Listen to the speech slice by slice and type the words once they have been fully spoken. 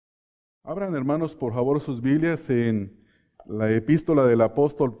Abran, hermanos, por favor, sus Biblias en la epístola del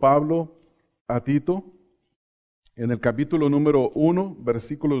apóstol Pablo a Tito, en el capítulo número 1,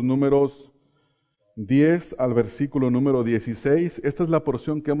 versículos números 10 al versículo número 16. Esta es la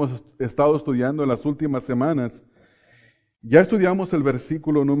porción que hemos estado estudiando en las últimas semanas. Ya estudiamos el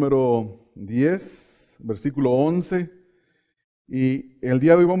versículo número 10, versículo 11, y el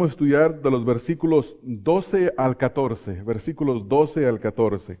día de hoy vamos a estudiar de los versículos 12 al 14, versículos 12 al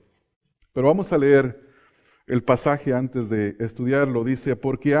 14. Pero vamos a leer el pasaje antes de estudiarlo. Dice,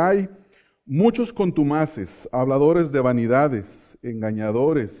 porque hay muchos contumaces, habladores de vanidades,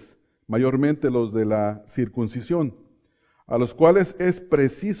 engañadores, mayormente los de la circuncisión, a los cuales es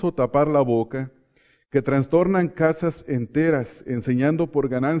preciso tapar la boca, que trastornan casas enteras, enseñando por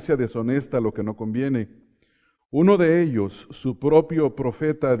ganancia deshonesta lo que no conviene. Uno de ellos, su propio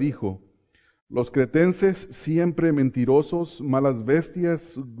profeta, dijo, los cretenses siempre mentirosos, malas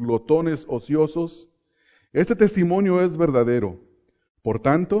bestias, glotones ociosos. Este testimonio es verdadero. Por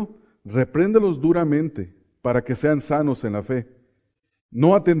tanto, repréndelos duramente, para que sean sanos en la fe,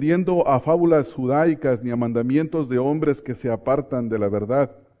 no atendiendo a fábulas judaicas ni a mandamientos de hombres que se apartan de la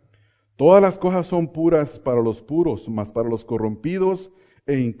verdad. Todas las cosas son puras para los puros, mas para los corrompidos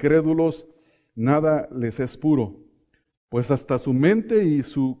e incrédulos nada les es puro, pues hasta su mente y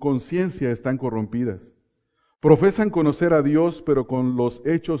su conciencia están corrompidas. Profesan conocer a Dios, pero con los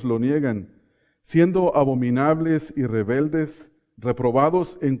hechos lo niegan, siendo abominables y rebeldes,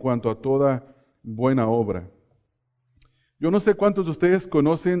 reprobados en cuanto a toda buena obra. Yo no sé cuántos de ustedes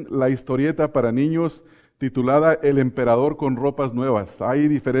conocen la historieta para niños titulada El emperador con ropas nuevas. Hay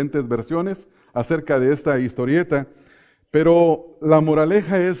diferentes versiones acerca de esta historieta, pero la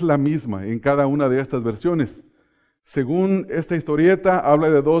moraleja es la misma en cada una de estas versiones. Según esta historieta,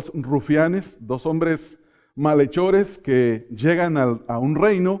 habla de dos rufianes, dos hombres malhechores que llegan a un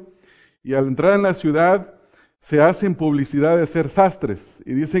reino y al entrar en la ciudad se hacen publicidad de ser sastres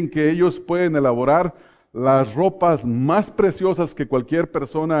y dicen que ellos pueden elaborar las ropas más preciosas que cualquier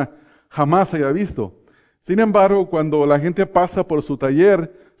persona jamás haya visto. Sin embargo, cuando la gente pasa por su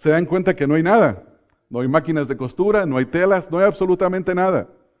taller, se dan cuenta que no hay nada. No hay máquinas de costura, no hay telas, no hay absolutamente nada.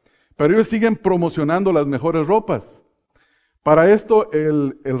 Pero ellos siguen promocionando las mejores ropas. Para esto,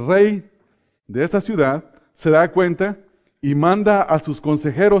 el rey de esta ciudad se da cuenta y manda a sus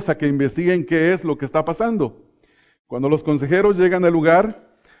consejeros a que investiguen qué es lo que está pasando. Cuando los consejeros llegan al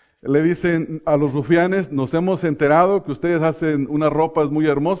lugar, le dicen a los rufianes, nos hemos enterado que ustedes hacen unas ropas muy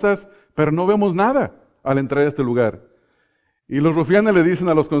hermosas, pero no vemos nada al entrar a este lugar. Y los rufianes le dicen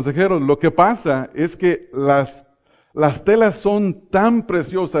a los consejeros, lo que pasa es que las telas son tan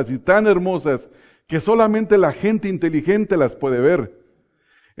preciosas y tan hermosas que solamente la gente inteligente las puede ver.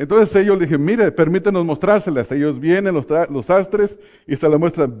 Entonces ellos le dijeron, mire, permítenos mostrárselas. Ellos vienen, los sastres, y se les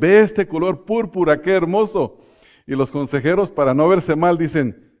muestran, ve este color púrpura, qué hermoso. Y los consejeros, para no verse mal,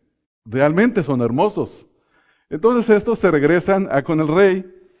 dicen, realmente son hermosos. Entonces estos se regresan con el rey,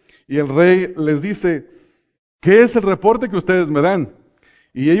 y el rey les dice, ¿qué es el reporte que ustedes me dan?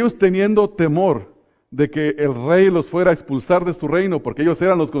 Y ellos teniendo temor de que el rey los fuera a expulsar de su reino, porque ellos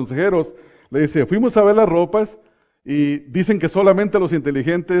eran los consejeros, le dice, fuimos a ver las ropas y dicen que solamente los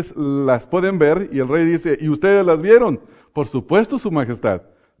inteligentes las pueden ver. Y el rey dice, ¿y ustedes las vieron? Por supuesto, su majestad.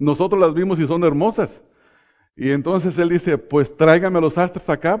 Nosotros las vimos y son hermosas. Y entonces él dice, pues tráigame a los sastres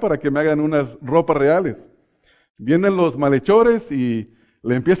acá para que me hagan unas ropas reales. Vienen los malhechores y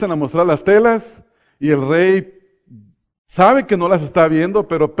le empiezan a mostrar las telas y el rey sabe que no las está viendo,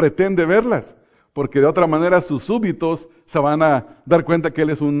 pero pretende verlas, porque de otra manera sus súbditos se van a dar cuenta que él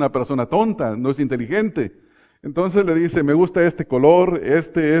es una persona tonta, no es inteligente. Entonces le dice, me gusta este color,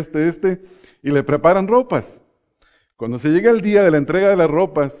 este, y le preparan ropas. Cuando se llega el día de la entrega de las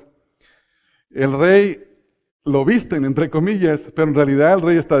ropas, el rey lo visten, entre comillas, pero en realidad el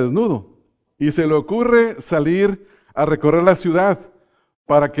rey está desnudo. Y se le ocurre salir a recorrer la ciudad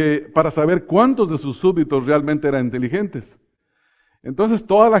para saber cuántos de sus súbditos realmente eran inteligentes. Entonces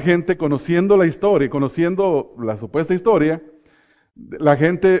toda la gente, conociendo la historia, conociendo la supuesta historia, la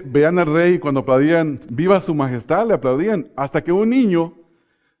gente veían al rey y cuando aplaudían, viva su majestad, le aplaudían, hasta que un niño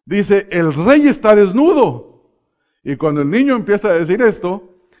dice, el rey está desnudo. Y cuando el niño empieza a decir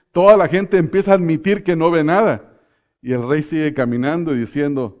esto, toda la gente empieza a admitir que no ve nada. Y el rey sigue caminando y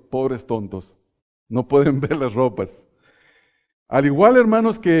diciendo, pobres tontos, no pueden ver las ropas. Al igual,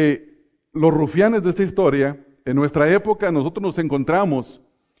 hermanos, que los rufianes de esta historia, en nuestra época nosotros nos encontramos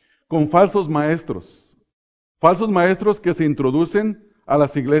con falsos maestros. Falsos maestros que se introducen a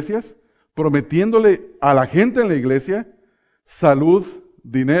las iglesias, prometiéndole a la gente en la iglesia salud,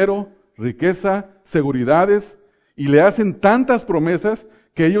 dinero, riqueza, seguridades, y le hacen tantas promesas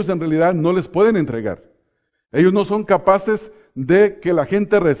que ellos en realidad no les pueden entregar. Ellos no son capaces de que la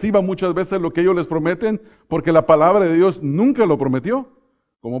gente reciba muchas veces lo que ellos les prometen, porque la palabra de Dios nunca lo prometió.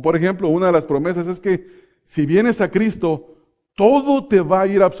 Como por ejemplo, una de las promesas es que si vienes a Cristo, todo te va a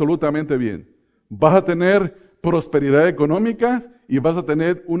ir absolutamente bien. Vas a tener prosperidad económica y vas a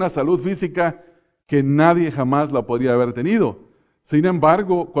tener una salud física que nadie jamás la podría haber tenido. Sin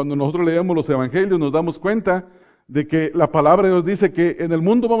embargo, cuando nosotros leemos los evangelios nos damos cuenta de que la palabra de Dios dice que en el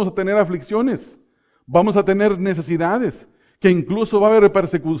mundo vamos a tener aflicciones, vamos a tener necesidades, que incluso va a haber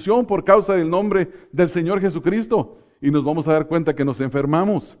persecución por causa del nombre del Señor Jesucristo, y nos vamos a dar cuenta que nos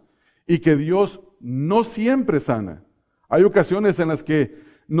enfermamos y que Dios no siempre sana. Hay ocasiones en las que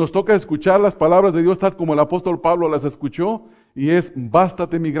nos toca escuchar las palabras de Dios tal como el apóstol Pablo las escuchó, y es: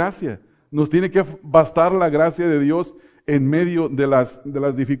 bástate mi gracia. Nos tiene que bastar la gracia de Dios en medio de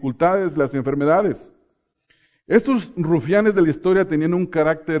las dificultades, las enfermedades. Estos rufianes de la historia tenían un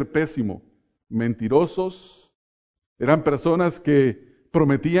carácter pésimo, mentirosos, eran personas que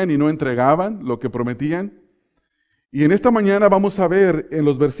prometían y no entregaban lo que prometían. Y en esta mañana vamos a ver en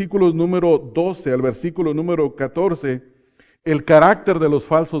los versículos número 12 al versículo número 14 el carácter de los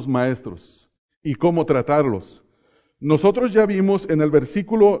falsos maestros y cómo tratarlos. Nosotros ya vimos en el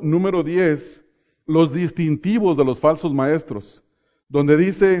versículo número 10 los distintivos de los falsos maestros, donde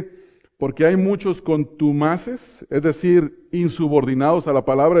dice: porque hay muchos contumaces, es decir, insubordinados a la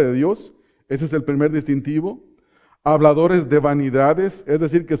palabra de Dios. Ese es el primer distintivo. Habladores de vanidades, es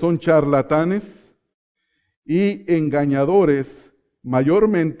decir, que son charlatanes. Y engañadores,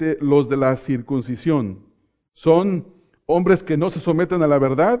 mayormente los de la circuncisión. Son hombres que no se someten a la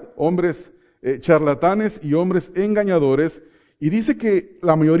verdad, hombres charlatanes y hombres engañadores. Y dice que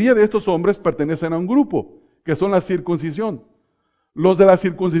la mayoría de estos hombres pertenecen a un grupo, que son la circuncisión. Los de la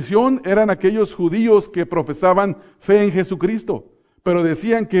circuncisión eran aquellos judíos que profesaban fe en Jesucristo, pero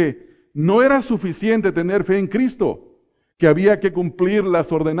decían que no era suficiente tener fe en Cristo, que había que cumplir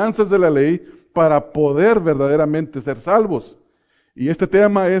las ordenanzas de la ley para poder verdaderamente ser salvos. Y este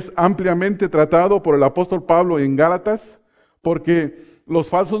tema es ampliamente tratado por el apóstol Pablo en Gálatas, porque los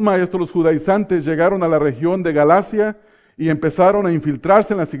falsos maestros, los judaizantes, llegaron a la región de Galacia y empezaron a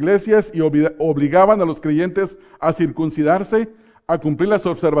infiltrarse en las iglesias y obligaban a los creyentes a circuncidarse, a cumplir las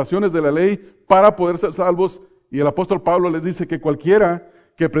observaciones de la ley para poder ser salvos. Y el apóstol Pablo les dice que cualquiera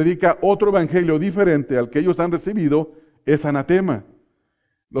que predica otro evangelio diferente al que ellos han recibido es anatema.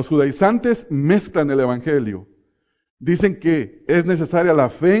 Los judaizantes mezclan el evangelio. Dicen que es necesaria la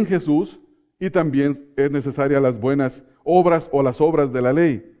fe en Jesús y también es necesaria las buenas obras o las obras de la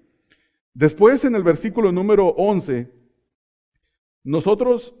ley. Después, en el versículo número 11,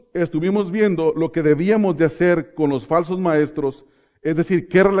 nosotros estuvimos viendo lo que debíamos de hacer con los falsos maestros, es decir,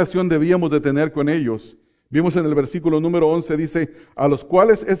 qué relación debíamos de tener con ellos. Vimos en el versículo número 11, dice: a los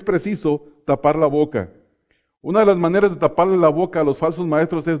cuales es preciso tapar la boca. Una de las maneras de taparle la boca a los falsos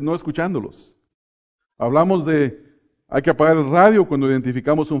maestros es no escuchándolos. Hablamos de, hay que apagar el radio cuando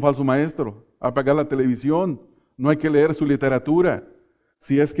identificamos un falso maestro, apagar la televisión, no hay que leer su literatura,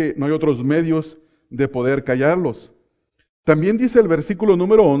 si es que no hay otros medios de poder callarlos. También dice el versículo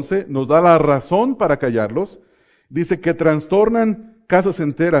número 11, nos da la razón para callarlos. Dice que trastornan casas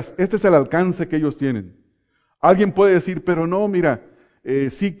enteras. Este es el alcance que ellos tienen. Alguien puede decir: pero no, mira,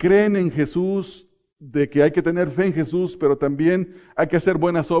 sí creen en Jesús, de que hay que tener fe en Jesús, pero también hay que hacer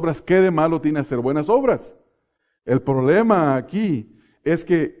buenas obras. ¿Qué de malo tiene hacer buenas obras? El problema aquí es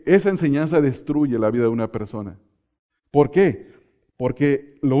que esa enseñanza destruye la vida de una persona. ¿Por qué?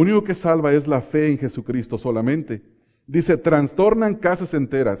 Porque lo único que salva es la fe en Jesucristo solamente. Dice: trastornan casas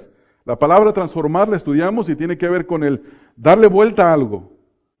enteras. La palabra transformar la estudiamos y tiene que ver con el darle vuelta a algo,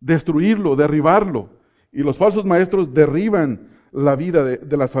 destruirlo, derribarlo. Y los falsos maestros derriban la vida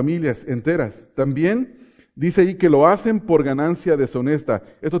de las familias enteras. También dice ahí que lo hacen por ganancia deshonesta.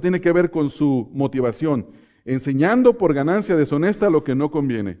 Esto tiene que ver con su motivación, enseñando por ganancia deshonesta lo que no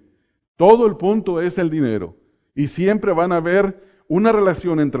conviene. Todo el punto es el dinero, y siempre van a haber una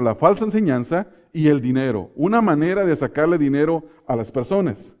relación entre la falsa enseñanza y el dinero, una manera de sacarle dinero a las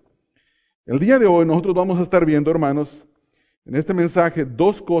personas. El día de hoy nosotros vamos a estar viendo, hermanos, en este mensaje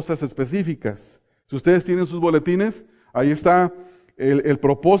dos cosas específicas. Si ustedes tienen sus boletines, ahí está el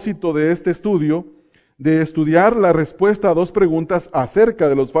propósito de este estudio, de estudiar la respuesta a dos preguntas acerca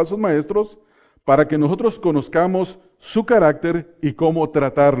de los falsos maestros, para que nosotros conozcamos su carácter y cómo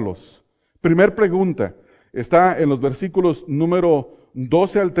tratarlos. Primer pregunta, está en los versículos número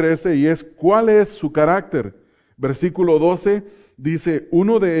 12 al 13 y es: ¿cuál es su carácter? Versículo 12 dice: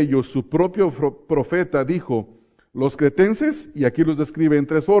 uno de ellos, su propio profeta, dijo: los cretenses, y aquí los describe en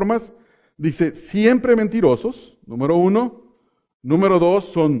tres formas, dice: siempre mentirosos, número 1. Número 2,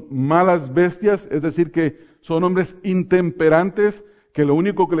 son malas bestias, es decir, que son hombres intemperantes, que lo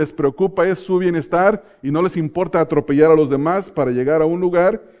único que les preocupa es su bienestar y no les importa atropellar a los demás para llegar a un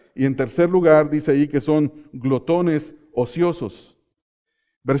lugar. Y en tercer lugar, dice ahí que son glotones ociosos.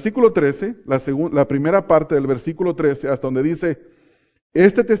 Versículo 13, la primera parte del versículo 13, hasta donde dice,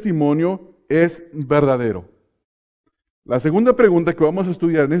 este testimonio es verdadero. La segunda pregunta que vamos a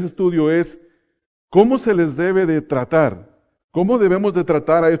estudiar en ese estudio es, ¿cómo se les debe de tratar? ¿Cómo debemos de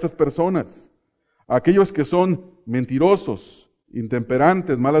tratar a estas personas? Aquellos que son mentirosos,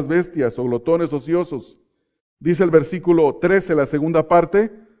 intemperantes, malas bestias o glotones ociosos. Dice el versículo 13, la segunda parte,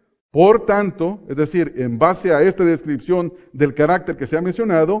 por tanto, es decir, en base a esta descripción del carácter que se ha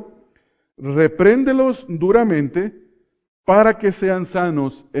mencionado, repréndelos duramente para que sean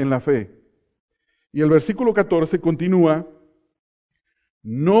sanos en la fe. Y el versículo 14 continúa,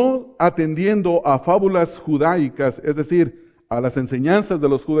 no atendiendo a fábulas judaicas, es decir, a las enseñanzas de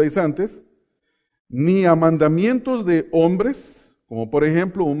los judaizantes, ni a mandamientos de hombres, como por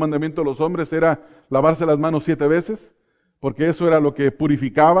ejemplo un mandamiento de los hombres era lavarse las manos 7 veces, porque eso era lo que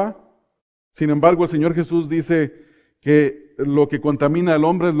purificaba. Sin embargo, el Señor Jesús dice que lo que contamina al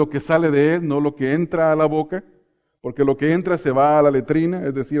hombre es lo que sale de él, no lo que entra a la boca, porque lo que entra se va a la letrina,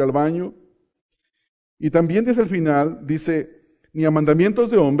 es decir, al baño. Y también desde el final dice, ni a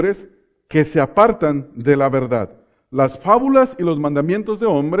mandamientos de hombres que se apartan de la verdad. Las fábulas y los mandamientos de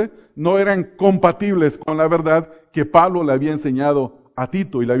hombre no eran compatibles con la verdad que Pablo le había enseñado a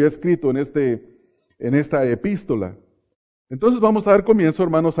Tito y le había escrito en esta epístola. Entonces vamos a dar comienzo,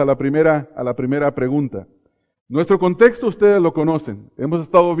 hermanos, a la primera pregunta. Nuestro contexto ustedes lo conocen. Hemos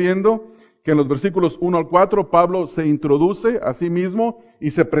estado viendo que en los versículos 1 al 4 Pablo se introduce a sí mismo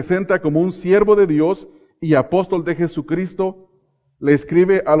y se presenta como un siervo de Dios y apóstol de Jesucristo. Le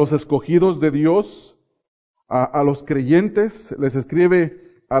escribe a los escogidos de Dios, a los creyentes, les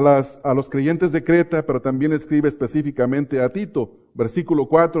escribe a los creyentes de Creta, pero también escribe específicamente a Tito. Versículo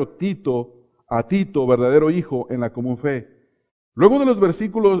 4, a Tito, verdadero hijo en la común fe. Luego de los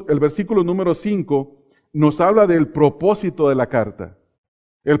versículos, el versículo número 5 nos habla del propósito de la carta.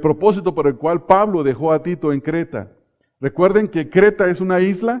 El propósito por el cual Pablo dejó a Tito en Creta. Recuerden que Creta es una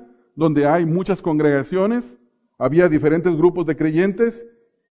isla donde hay muchas congregaciones, había diferentes grupos de creyentes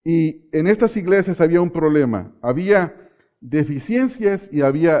y en estas iglesias había un problema. Había deficiencias y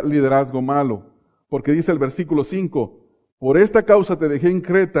había liderazgo malo. Porque dice el versículo 5, por esta causa te dejé en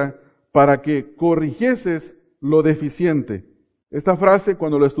Creta para que corrigieses lo deficiente. Esta frase,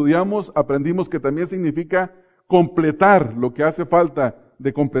 cuando lo estudiamos, aprendimos que también significa completar lo que hace falta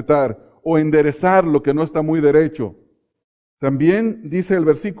de completar o enderezar lo que no está muy derecho. También dice el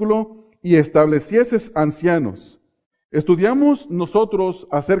versículo, y establecieses ancianos. Estudiamos nosotros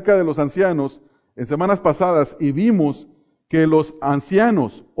acerca de los ancianos en semanas pasadas y vimos que los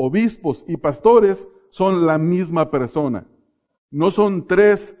ancianos, obispos y pastores son la misma persona. No son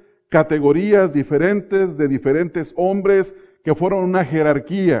 3 categorías diferentes de diferentes hombres que fueron una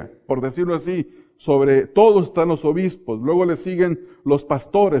jerarquía, por decirlo así. Sobre todos están los obispos, luego le siguen los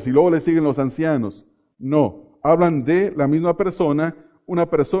pastores y luego le siguen los ancianos. No, hablan de la misma persona, una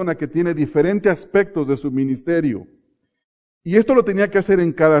persona que tiene diferentes aspectos de su ministerio. Y esto lo tenía que hacer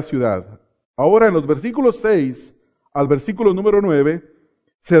en cada ciudad. Ahora en los versículos 6 al versículo número 9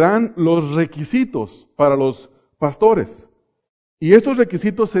 se dan los requisitos para los pastores. Y estos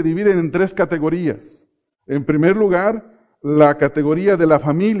requisitos se dividen en 3 categorías. En primer lugar, la categoría de la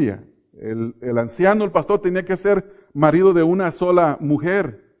familia. El anciano, el pastor, tenía que ser marido de una sola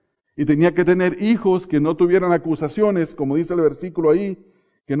mujer y tenía que tener hijos que no tuvieran acusaciones, como dice el versículo ahí,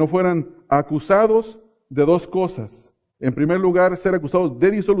 que no fueran acusados de 2 cosas. En primer lugar, ser acusados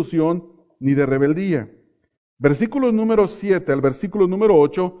de disolución ni de rebeldía. Versículo número 7 al versículo número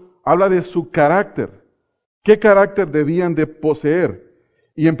 8 habla de su carácter. ¿Qué carácter debían de poseer?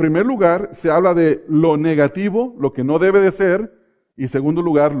 Y en primer lugar, se habla de lo negativo, lo que no debe de ser, y en segundo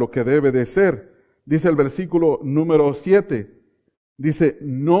lugar, lo que debe de ser. Dice el versículo número 7, dice,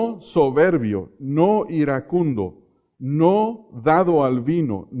 no soberbio, no iracundo, no dado al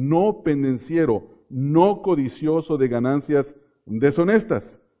vino, no pendenciero, no codicioso de ganancias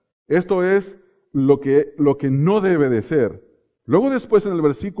deshonestas. Esto es lo que no debe de ser. Luego después en el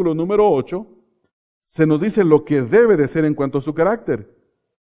versículo número 8, se nos dice lo que debe de ser en cuanto a su carácter.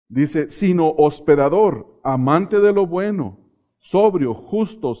 Dice, sino hospedador, amante de lo bueno, sobrio,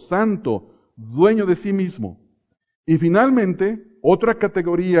 justo, santo, dueño de sí mismo. Y finalmente, otra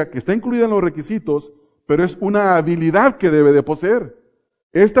categoría que está incluida en los requisitos, pero es una habilidad que debe de poseer.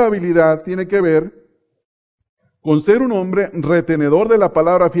 Esta habilidad tiene que ver con ser un hombre retenedor de la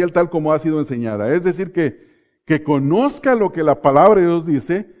palabra fiel tal como ha sido enseñada. Es decir, que que conozca lo que la palabra de Dios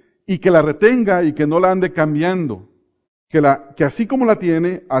dice y que la retenga y que no la ande cambiando. Que así como la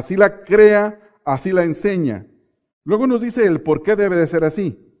tiene, así la crea, así la enseña. Luego nos dice el por qué debe de ser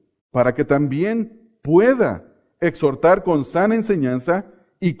así, para que también pueda exhortar con sana enseñanza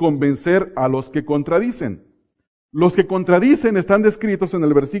y convencer a los que contradicen. Los que contradicen están descritos en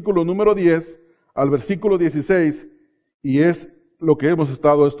el versículo número 10 al versículo 16, y es lo que hemos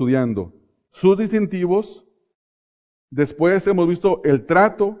estado estudiando. Sus distintivos, después hemos visto el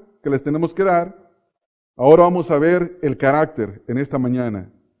trato que les tenemos que dar, ahora vamos a ver el carácter en esta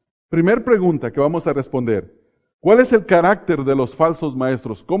mañana. Primer pregunta que vamos a responder. ¿Cuál es el carácter de los falsos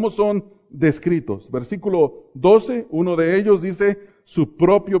maestros? ¿Cómo son descritos? Versículo 12, uno de ellos dice, su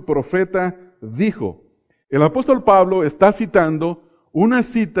propio profeta dijo. El apóstol Pablo está citando una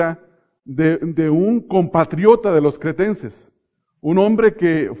cita de un compatriota de los cretenses, un hombre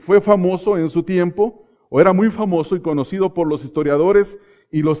que fue famoso en su tiempo, o era muy famoso y conocido por los historiadores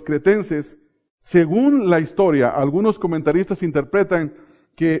y los cretenses. Según la historia, algunos comentaristas interpretan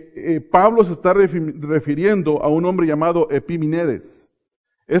que Pablo se está refiriendo a un hombre llamado Epimenides.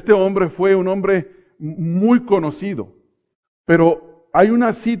 Este hombre fue un hombre muy conocido, pero hay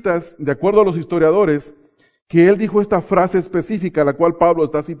unas citas, de acuerdo a los historiadores, que él dijo esta frase específica, la cual Pablo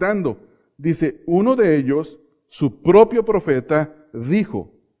está citando. Dice, uno de ellos, su propio profeta,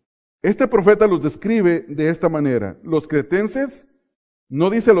 dijo. Este profeta los describe de esta manera. Los cretenses, no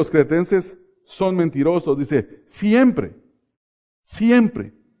dice los cretenses son mentirosos, dice siempre.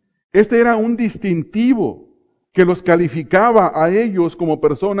 Siempre. Este era un distintivo que los calificaba a ellos como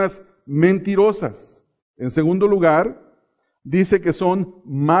personas mentirosas. En segundo lugar, dice que son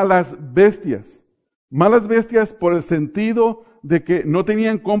malas bestias. Malas bestias por el sentido de que no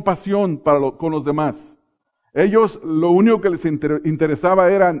tenían compasión con los demás. Ellos, lo único que les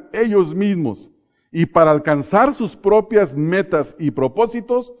interesaba eran ellos mismos. Y para alcanzar sus propias metas y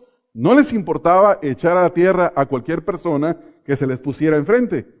propósitos, no les importaba echar a la tierra a cualquier persona que se les pusiera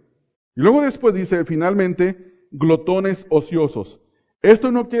enfrente. Y luego después dice, finalmente, glotones ociosos.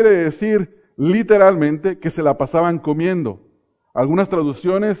 Esto no quiere decir literalmente que se la pasaban comiendo. Algunas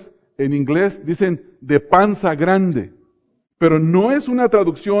traducciones en inglés dicen de panza grande, pero no es una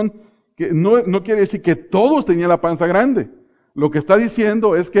traducción que no quiere decir que todos tenían la panza grande. Lo que está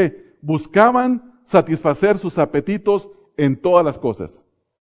diciendo es que buscaban satisfacer sus apetitos en todas las cosas.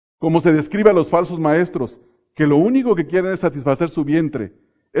 Como se describe a los falsos maestros, que lo único que quieren es satisfacer su vientre,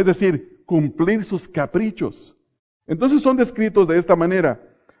 es decir, cumplir sus caprichos. Entonces son descritos de esta manera.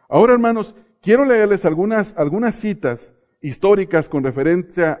 Ahora, hermanos, quiero leerles algunas citas históricas con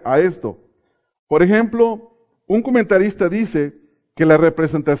referencia a esto. Por ejemplo, un comentarista dice que la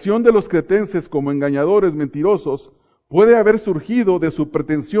representación de los cretenses como engañadores mentirosos puede haber surgido de su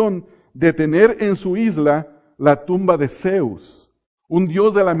pretensión de tener en su isla la tumba de Zeus, un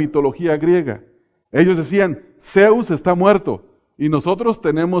dios de la mitología griega. Ellos decían, Zeus está muerto y nosotros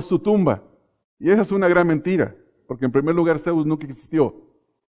tenemos su tumba. Y esa es una gran mentira, porque en primer lugar Zeus nunca existió.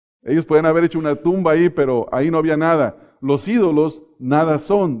 Ellos pueden haber hecho una tumba ahí, pero ahí no había nada. Los ídolos nada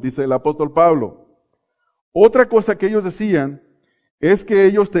son, dice el apóstol Pablo. Otra cosa que ellos decían es que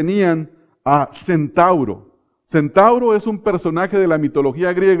ellos tenían a Centauro. Centauro es un personaje de la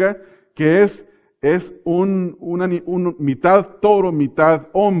mitología griega que es un mitad toro, mitad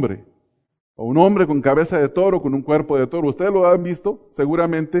hombre. O un hombre con cabeza de toro, con un cuerpo de toro. Ustedes lo han visto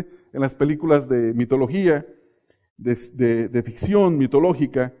seguramente en las películas de mitología, de ficción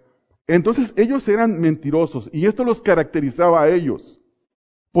mitológica. Entonces ellos eran mentirosos y esto los caracterizaba a ellos.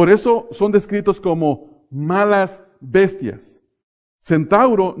 Por eso son descritos como malas bestias.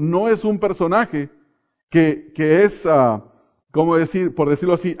 Centauro no es un personaje que es, por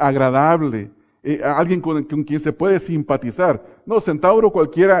decirlo así, agradable, alguien con quien se puede simpatizar. No, Centauro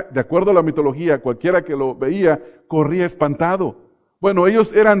cualquiera, de acuerdo a la mitología, cualquiera que lo veía, corría espantado. Bueno,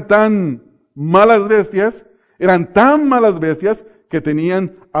 ellos eran tan malas bestias que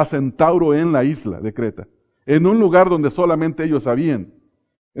tenían a Centauro en la isla de Creta, en un lugar donde solamente ellos sabían.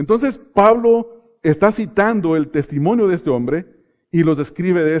 Entonces Pablo está citando el testimonio de este hombre y los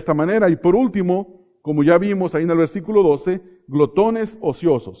describe de esta manera. Y por último, como ya vimos ahí en el versículo 12, glotones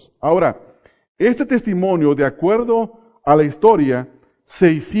ociosos. Ahora, este testimonio, de acuerdo a la historia,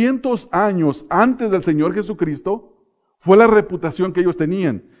 600 años antes del Señor Jesucristo, fue la reputación que ellos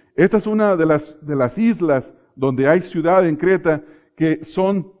tenían. Esta es una de las islas donde hay ciudad en Creta que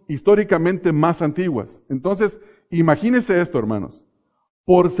son históricamente más antiguas. Entonces, imagínense esto, hermanos.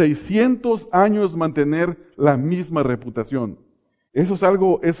 Por 600 años mantener la misma reputación. Eso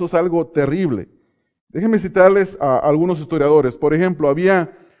es algo terrible. Déjenme citarles a algunos historiadores. Por ejemplo,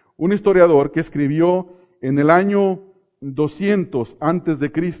 había un historiador que escribió en el año 200 antes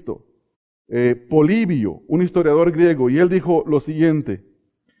de Cristo, Polibio, un historiador griego, y él dijo lo siguiente: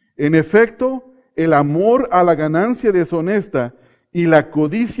 en efecto, el amor a la ganancia deshonesta y la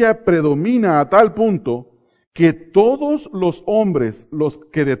codicia predomina a tal punto que todos los hombres, los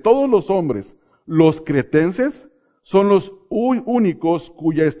cretenses, son los únicos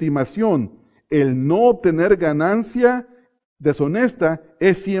cuya estimación, el no obtener ganancia deshonesta,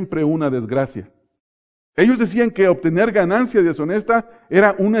 es siempre una desgracia. Ellos decían que obtener ganancia deshonesta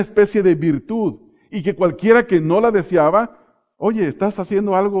era una especie de virtud, y que cualquiera que no la deseaba, oye, ¿estás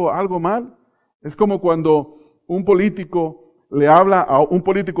haciendo algo mal? Es como cuando un político le habla a un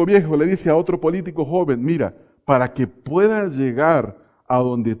político viejo, le dice a otro político joven: mira, para que puedas llegar a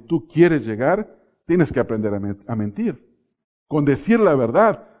donde tú quieres llegar, tienes que aprender a mentir. Con decir la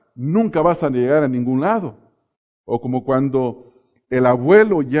verdad, nunca vas a llegar a ningún lado. O como cuando el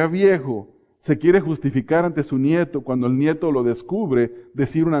abuelo ya viejo se quiere justificar ante su nieto, cuando el nieto lo descubre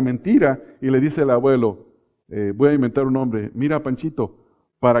decir una mentira, y le dice al abuelo, voy a inventar un nombre: mira, Panchito,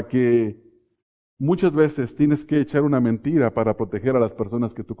 para que muchas veces tienes que echar una mentira para proteger a las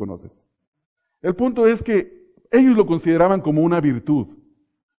personas que tú conoces. El punto es que ellos lo consideraban como una virtud,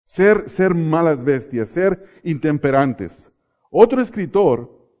 ser malas bestias, ser intemperantes. Otro escritor,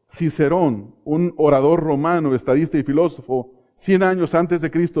 Cicerón, un orador romano, estadista y filósofo, 100 años antes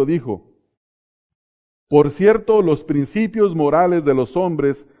de Cristo, dijo: por cierto, los principios morales de los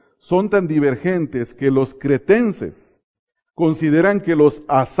hombres son tan divergentes que los cretenses consideran que los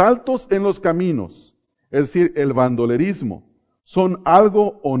asaltos en los caminos, es decir, el bandolerismo, son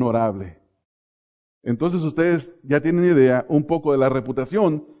algo honorable. Entonces ustedes ya tienen idea un poco de la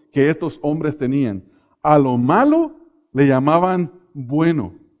reputación que estos hombres tenían. A lo malo le llamaban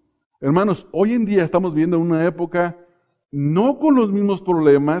bueno. Hermanos, hoy en día estamos viendo una época no con los mismos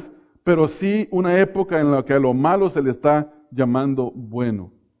problemas, pero sí una época en la que a lo malo se le está llamando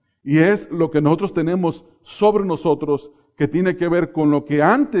bueno. Y es lo que nosotros tenemos sobre nosotros, que tiene que ver con lo que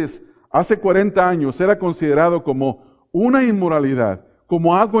antes, hace 40 años, era considerado como una inmoralidad,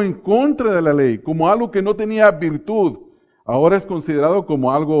 como algo en contra de la ley, como algo que no tenía virtud. Ahora es considerado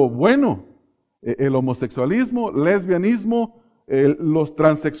como algo bueno. El homosexualismo, lesbianismo, los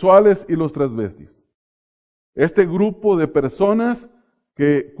transexuales y los transvestis. Este grupo de personas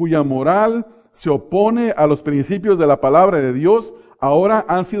cuya moral se opone a los principios de la palabra de Dios, ahora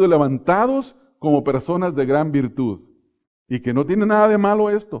han sido levantados como personas de gran virtud. Y que no tiene nada de malo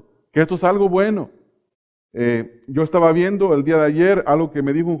esto, que esto es algo bueno. Yo estaba viendo el día de ayer algo que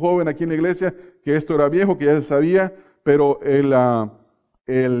me dijo un joven aquí en la iglesia, que esto era viejo, que ya se sabía, pero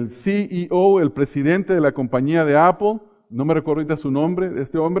el CEO, el presidente de la compañía de Apple, no me recuerdo ahorita su nombre, de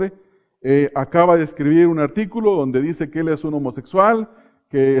este hombre, acaba de escribir un artículo donde dice que él es un homosexual,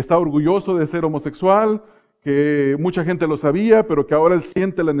 que está orgulloso de ser homosexual, que mucha gente lo sabía, pero que ahora él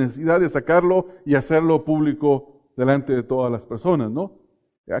siente la necesidad de sacarlo y hacerlo público delante de todas las personas, ¿no?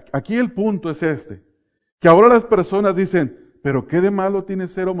 Aquí el punto es este, que ahora las personas dicen: pero ¿qué de malo tiene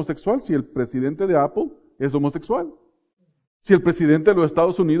ser homosexual si el presidente de Apple es homosexual? Si el presidente de los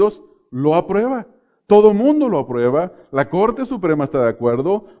Estados Unidos lo aprueba, todo el mundo lo aprueba, la Corte Suprema está de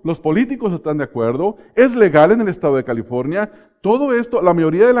acuerdo, los políticos están de acuerdo, es legal en el estado de California, todo esto, la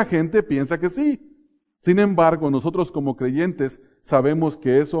mayoría de la gente piensa que sí. Sin embargo, nosotros como creyentes sabemos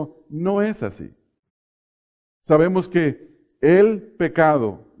que eso no es así. Sabemos que el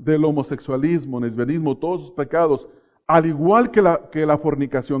pecado del homosexualismo, lesbianismo, todos sus pecados, al igual que la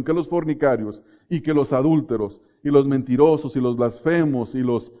fornicación, que los fornicarios y que los adúlteros y los mentirosos y los blasfemos y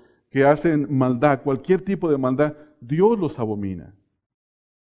los que hacen maldad, cualquier tipo de maldad, Dios los abomina.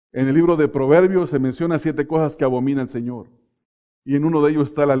 En el libro de Proverbios se menciona 7 cosas que abomina el Señor. Y en uno de ellos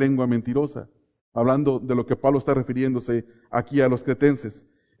está la lengua mentirosa, hablando de lo que Pablo está refiriéndose aquí a los cretenses.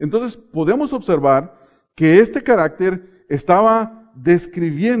 Entonces podemos observar que este carácter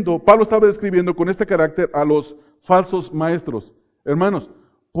Pablo estaba describiendo con este carácter a los falsos maestros. Hermanos,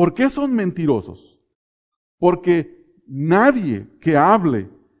 ¿por qué son mentirosos? Porque nadie que hable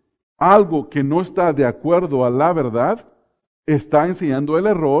algo que no está de acuerdo a la verdad está enseñando el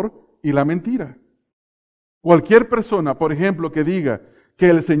error y la mentira. Cualquier persona, por ejemplo, que diga que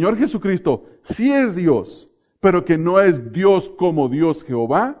el Señor Jesucristo sí es Dios, pero que no es Dios como Dios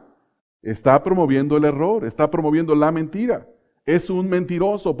Jehová, está promoviendo el error, está promoviendo la mentira. Es un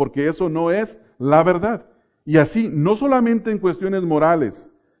mentiroso porque eso no es la verdad. Y así, no solamente en cuestiones morales,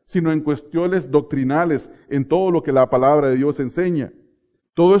 sino en cuestiones doctrinales, en todo lo que la palabra de Dios enseña.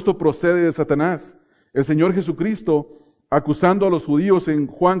 Todo esto procede de Satanás. El Señor Jesucristo, acusando a los judíos en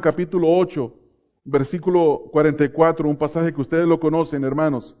Juan capítulo 8, versículo 44, un pasaje que ustedes lo conocen,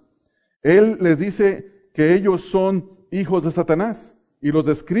 hermanos. Él les dice que ellos son hijos de Satanás y los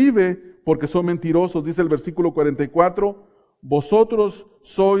describe porque son mentirosos. Dice el versículo 44, vosotros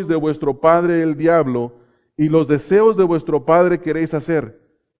sois de vuestro padre el diablo y los deseos de vuestro padre queréis hacer.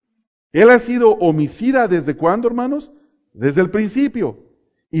 Él ha sido homicida ¿desde cuándo, hermanos? Desde el principio.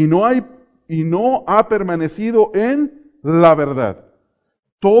 Y no ha permanecido en la verdad.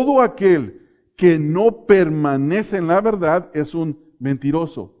 Todo aquel que no permanece en la verdad es un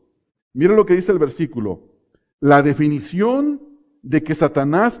mentiroso. Mira lo que dice el versículo. La definición de que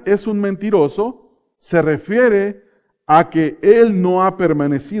Satanás es un mentiroso se refiere a que él no ha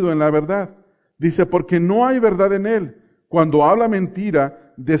permanecido en la verdad. Dice, porque no hay verdad en él. Cuando habla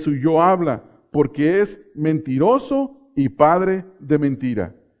mentira, de su yo habla, porque es mentiroso y padre de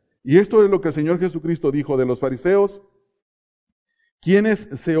mentira. Y esto es lo que el Señor Jesucristo dijo de los fariseos, quienes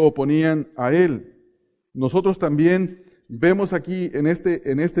se oponían a él. Nosotros también vemos aquí en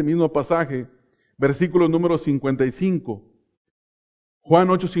este mismo pasaje, versículo número 55, Juan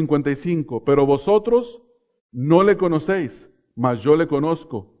 8:55, pero vosotros no le conocéis, mas yo le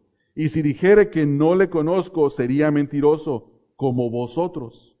conozco. Y si dijere que no le conozco, sería mentiroso, como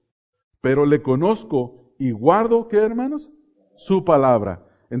vosotros. Pero le conozco y guardo, ¿qué, hermanos? Su palabra.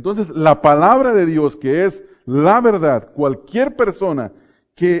 Entonces, la palabra de Dios, que es la verdad, cualquier persona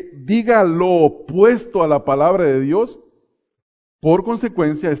que diga lo opuesto a la palabra de Dios, por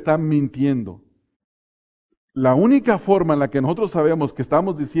consecuencia está mintiendo. La única forma en la que nosotros sabemos que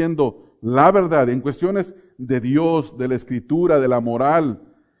estamos diciendo la verdad en cuestiones de Dios, de la Escritura, de la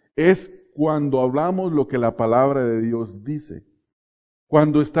moral, es cuando hablamos lo que la palabra de Dios dice.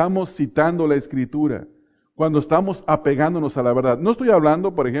 Cuando estamos citando la Escritura, cuando estamos apegándonos a la verdad. No estoy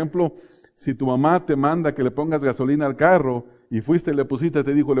hablando, por ejemplo, si tu mamá te manda que le pongas gasolina al carro y fuiste y le pusiste,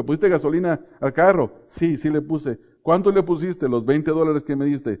 te dijo, ¿le pusiste gasolina al carro? Sí, sí le puse. ¿Cuánto le pusiste? Los $20 que me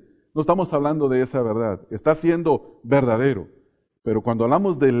diste. No estamos hablando de esa verdad. Está siendo verdadero. Pero cuando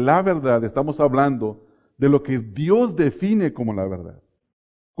hablamos de la verdad, estamos hablando de lo que Dios define como la verdad.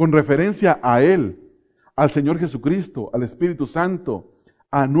 Con referencia a Él, al Señor Jesucristo, al Espíritu Santo,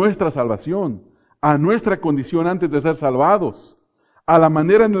 a nuestra salvación, a nuestra condición antes de ser salvados, a la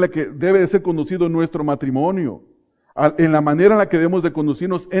manera en la que debe de ser conducido nuestro matrimonio, en la manera en la que debemos de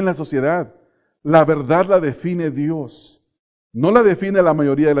conducirnos en la sociedad. La verdad la define Dios, no la define la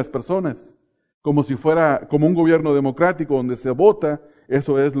mayoría de las personas, como si fuera como un gobierno democrático donde se vota,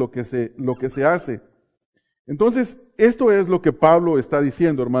 eso es lo que se hace. Entonces, esto es lo que Pablo está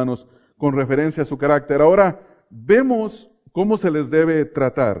diciendo, hermanos, con referencia a su carácter. Ahora, vemos cómo se les debe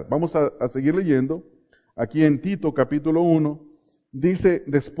tratar. Vamos a seguir leyendo. Aquí en Tito, capítulo 1, dice,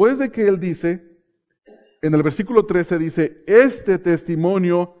 después de que él dice, en el versículo 13 dice, este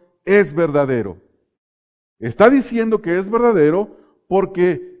testimonio es verdadero. Está diciendo que es verdadero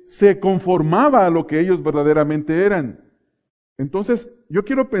porque se conformaba a lo que ellos verdaderamente eran. Entonces, yo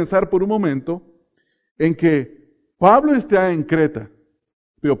quiero pensar por un momento en que Pablo está en Creta.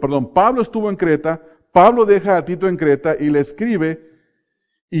 Pablo estuvo en Creta, Pablo deja a Tito en Creta y le escribe,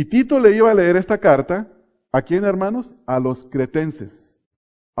 y Tito le iba a leer esta carta, ¿a quién, hermanos? A los cretenses.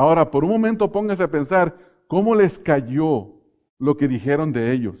 Ahora, por un momento póngase a pensar, ¿cómo les cayó lo que dijeron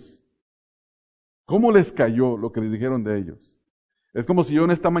de ellos? ¿Cómo les cayó lo que les dijeron de ellos? Es como si yo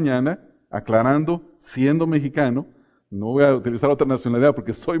en esta mañana, aclarando, siendo mexicano, no voy a utilizar otra nacionalidad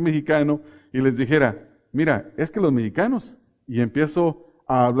porque soy mexicano, y les dijera, mira, es que los mexicanos, y empiezo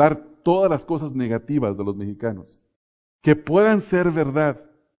a hablar todas las cosas negativas de los mexicanos, que puedan ser verdad.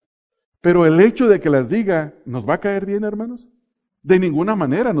 Pero el hecho de que las diga, ¿nos va a caer bien, hermanos? De ninguna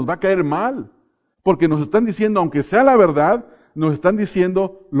manera, nos va a caer mal. Porque nos están diciendo, aunque sea la verdad, nos están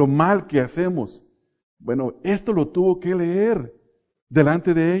diciendo lo mal que hacemos. Bueno, esto lo tuvo que leer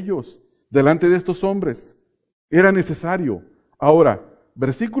delante de ellos, delante de estos hombres. Era necesario. Ahora,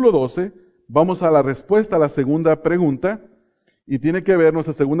 versículo 12, vamos a la respuesta a la segunda pregunta, y tiene que ver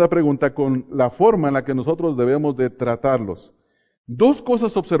nuestra segunda pregunta con la forma en la que nosotros debemos de tratarlos. Dos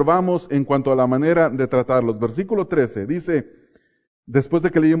cosas observamos en cuanto a la manera de tratarlos. Versículo 13 dice, después de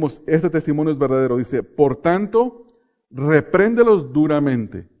que leímos, este testimonio es verdadero, dice, por tanto, repréndelos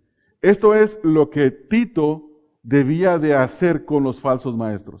duramente. Esto es lo que Tito debía de hacer con los falsos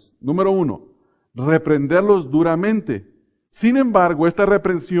maestros. Número 1, reprenderlos duramente. Sin embargo, esta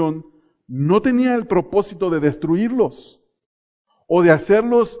reprensión no tenía el propósito de destruirlos o de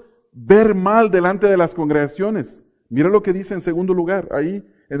hacerlos ver mal delante de las congregaciones. Mira lo que dice en segundo lugar, ahí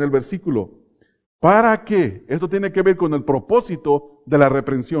en el versículo. ¿Para qué? Esto tiene que ver con el propósito de la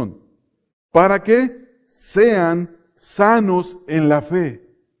reprensión. Para que sean sanos en la fe.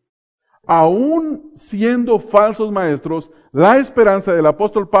 aún siendo falsos maestros, la esperanza del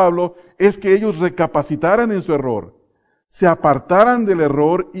apóstol Pablo es que ellos recapacitaran en su error, se apartaran del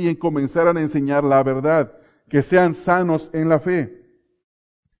error y comenzaran a enseñar la verdad, que sean sanos en la fe.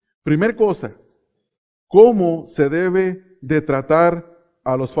 Primer cosa, ¿cómo se debe de tratar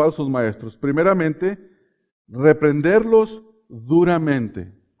a los falsos maestros? Primeramente, reprenderlos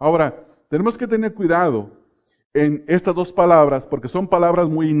duramente. Ahora, tenemos que tener cuidado en estas dos palabras porque son palabras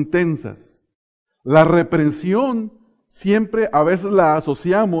muy intensas. La reprensión siempre a veces la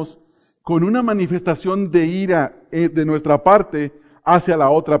asociamos con una manifestación de ira de nuestra parte hacia la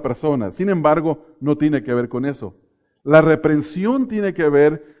otra persona. Sin embargo, no tiene que ver con eso. La reprensión tiene que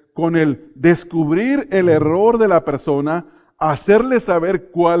ver con el descubrir el error de la persona, hacerle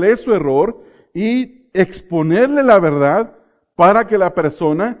saber cuál es su error y exponerle la verdad para que la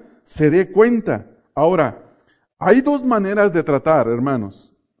persona se dé cuenta. Ahora, hay dos maneras de tratar,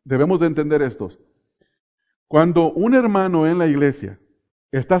 hermanos. Debemos de entender estos. Cuando un hermano en la iglesia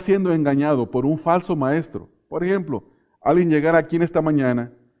está siendo engañado por un falso maestro, por ejemplo, alguien llegara aquí en esta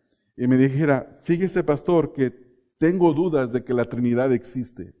mañana y me dijera, fíjese pastor que tengo dudas de que la Trinidad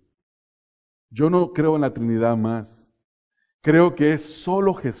existe. Yo no creo en la Trinidad más. Creo que es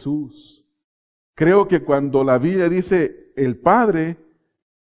solo Jesús. Creo que cuando la Biblia dice el Padre,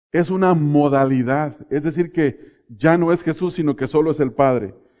 es una modalidad. Es decir, que ya no es Jesús, sino que solo es el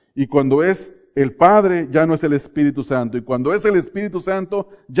Padre. Y cuando es el Padre, ya no es el Espíritu Santo. Y cuando es el Espíritu Santo,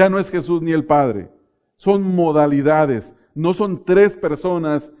 ya no es Jesús ni el Padre. Son modalidades. No son tres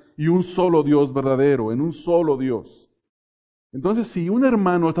personas y un solo Dios verdadero, en un solo Dios. Entonces, si un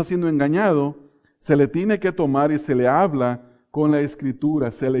hermano está siendo engañado, se le tiene que tomar y se le habla con la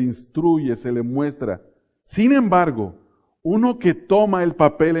Escritura, se le instruye, se le muestra. Sin embargo, uno que toma el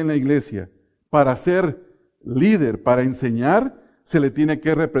papel en la iglesia para ser líder, para enseñar, se le tiene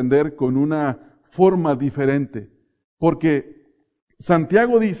que reprender con una forma diferente. Porque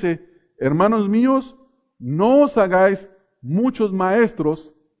Santiago dice, hermanos míos, no os hagáis muchos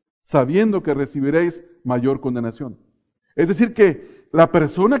maestros sabiendo que recibiréis mayor condenación. Es decir, que la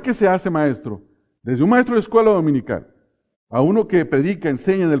persona que se hace maestro, desde un maestro de escuela dominical a uno que predica,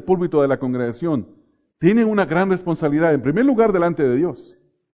 enseña en el púlpito de la congregación, tiene una gran responsabilidad, en primer lugar, delante de Dios.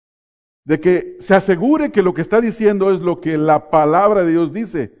 De que se asegure que lo que está diciendo es lo que la palabra de Dios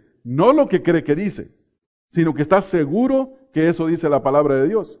dice, no lo que cree que dice, sino que está seguro que eso dice la palabra de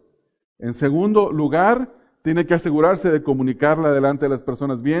Dios. En segundo lugar, tiene que asegurarse de comunicarla delante de las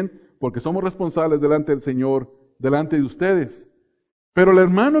personas bien, porque somos responsables delante del Señor, delante de ustedes. Pero el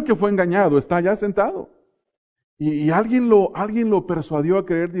hermano que fue engañado está ya sentado. Y alguien lo persuadió a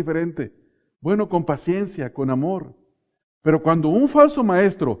creer diferente. Bueno, con paciencia, con amor. Pero cuando un falso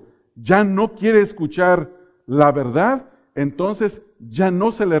maestro ya no quiere escuchar la verdad, entonces ya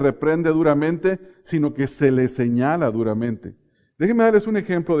no se le reprende duramente, sino que se le señala duramente. Déjenme darles un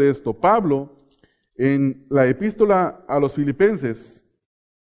ejemplo de esto. Pablo, en la epístola a los Filipenses,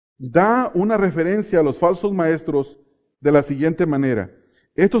 da una referencia a los falsos maestros de la siguiente manera.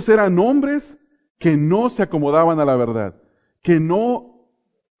 Estos eran hombres que no se acomodaban a la verdad, que no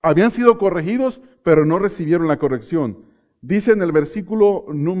habían sido corregidos, pero no recibieron la corrección. Dice en el versículo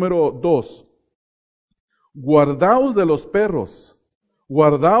número 2, guardaos de los perros,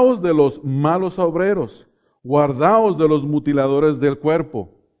 guardaos de los malos obreros, guardaos de los mutiladores del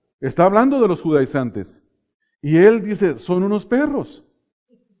cuerpo. Está hablando de los judaizantes. Y él dice, son unos perros.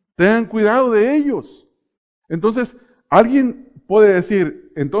 Tengan cuidado de ellos. Entonces, alguien puede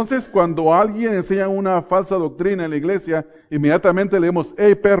decir, entonces cuando alguien enseña una falsa doctrina en la iglesia, inmediatamente leemos,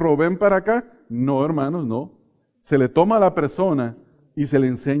 hey perro, ven para acá. No, hermanos, no. Se le toma a la persona y se le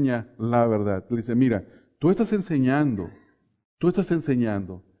enseña la verdad. Le dice, mira, tú estás enseñando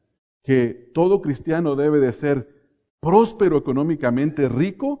que todo cristiano debe de ser próspero económicamente,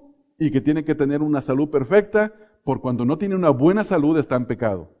 rico, y que tiene que tener una salud perfecta, por cuando no tiene una buena salud está en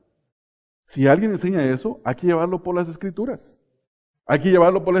pecado. Si alguien enseña eso, hay que llevarlo por las Escrituras. Hay que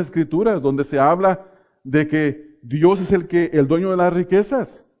llevarlo por las Escrituras, donde se habla de que Dios es el dueño de las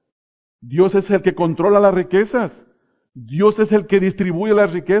riquezas. Dios es el que controla las riquezas. Dios es el que distribuye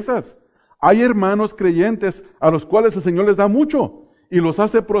las riquezas. Hay hermanos creyentes a los cuales el Señor les da mucho y los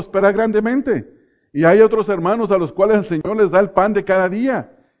hace prosperar grandemente. Y hay otros hermanos a los cuales el Señor les da el pan de cada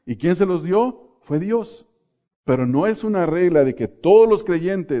día. ¿Y quién se los dio? Fue Dios. Pero no es una regla de que todos los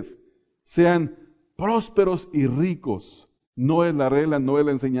creyentes sean prósperos y ricos. No es la regla, no es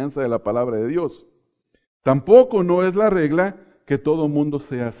la enseñanza de la palabra de Dios. Tampoco no es la regla que todo mundo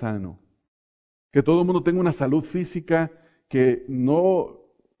sea sano. Que todo mundo tenga una salud física, que no,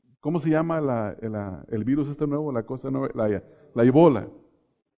 ¿cómo se llama el virus este nuevo? La cosa nueva, la Ebola.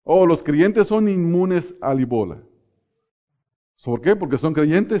 Oh, los creyentes son inmunes al ébola. ¿Por qué? Porque son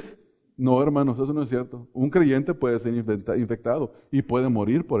creyentes. No, hermanos, eso no es cierto. Un creyente puede ser infectado y puede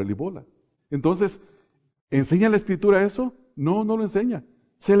morir por el ébola. Entonces, ¿enseña la Escritura eso? No, no lo enseña.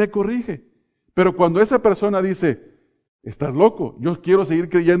 Se le corrige. Pero cuando esa persona dice, estás loco, yo quiero seguir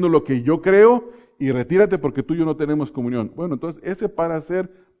creyendo lo que yo creo y retírate porque tú y yo no tenemos comunión. Bueno, entonces ese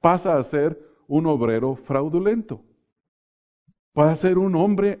pasa a ser un obrero fraudulento. Pasa a ser un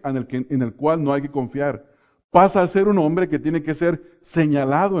hombre en el cual no hay que confiar. Pasa a ser un hombre que tiene que ser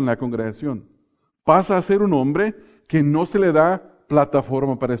señalado en la congregación. Pasa a ser un hombre que no se le da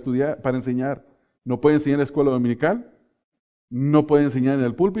plataforma para estudiar, para enseñar. No puede enseñar en la escuela dominical, no puede enseñar en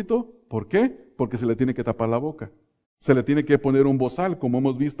el púlpito. ¿Por qué? Porque se le tiene que tapar la boca. Se le tiene que poner un bozal, como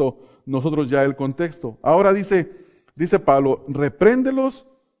hemos visto nosotros ya el contexto. Ahora dice Pablo, repréndelos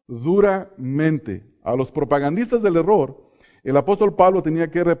duramente. A los propagandistas del error, el apóstol Pablo tenía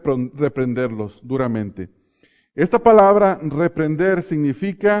que reprenderlos duramente. Esta palabra reprender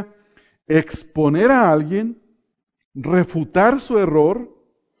significa exponer a alguien, refutar su error,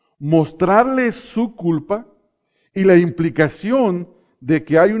 mostrarle su culpa y la implicación de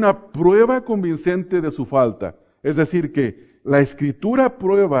que hay una prueba convincente de su falta. Es decir, que la Escritura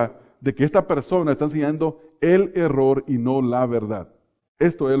prueba de que esta persona está enseñando el error y no la verdad.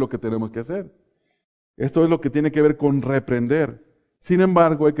 Esto es lo que tenemos que hacer. Esto es lo que tiene que ver con reprender. Sin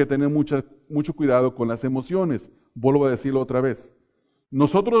embargo, hay que tener mucho cuidado con las emociones. Vuelvo a decirlo otra vez.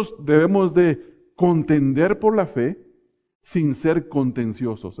 Nosotros debemos de contender por la fe sin ser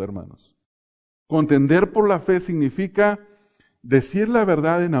contenciosos, hermanos. Contender por la fe significa decir la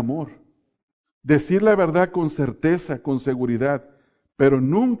verdad en amor, decir la verdad con certeza, con seguridad, pero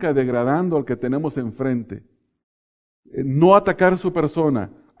nunca degradando al que tenemos enfrente. No atacar su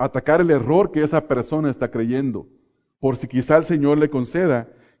persona, atacar el error que esa persona está creyendo, por si quizá el Señor le conceda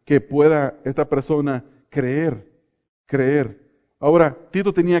que pueda esta persona creer. Ahora,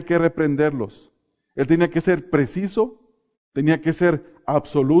 Tito tenía que reprenderlos. Él tenía que ser preciso, tenía que ser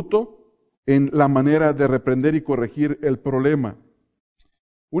absoluto en la manera de reprender y corregir el problema.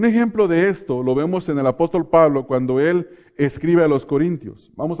 Un ejemplo de esto lo vemos en el apóstol Pablo cuando él escribe a los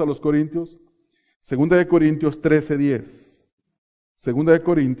Corintios. Vamos a los Corintios. 2 Corintios 13:10. 2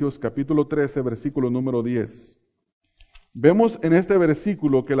 Corintios capítulo 13, versículo número 10. Vemos en este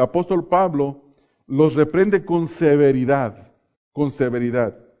versículo que el apóstol Pablo los reprende con severidad,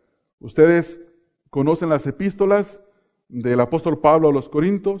 Ustedes conocen las epístolas del apóstol Pablo a los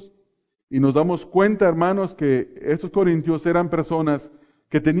Corintios y nos damos cuenta, hermanos, que estos corintios eran personas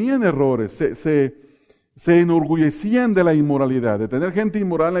que tenían errores, se enorgullecían de la inmoralidad, de tener gente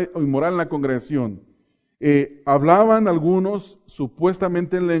inmoral en la congregación. Hablaban algunos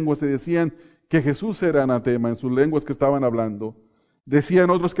supuestamente en lenguas y decían que Jesús era anatema en sus lenguas que estaban hablando. Decían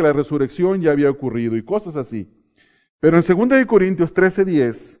otros que la resurrección ya había ocurrido y cosas así. Pero en 2 Corintios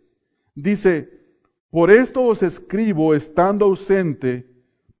 13:10 dice, por esto os escribo estando ausente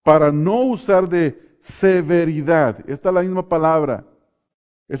para no usar de severidad. Esta es la misma palabra.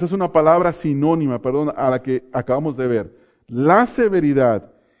 Esta es una palabra sinónima, a la que acabamos de ver. La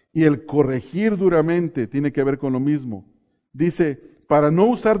severidad y el corregir duramente tiene que ver con lo mismo. Dice, para no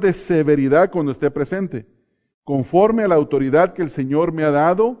usar de severidad cuando esté presente, conforme a la autoridad que el Señor me ha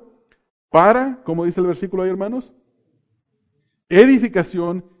dado para, ¿cómo dice el versículo ahí, hermanos?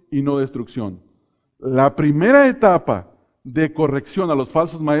 Edificación y no destrucción. La primera etapa de corrección a los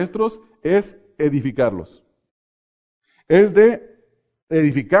falsos maestros es edificarlos. Es de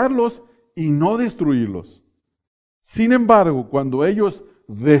edificarlos y no destruirlos. Sin embargo, cuando ellos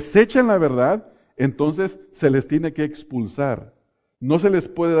desechan la verdad, entonces se les tiene que expulsar. No se les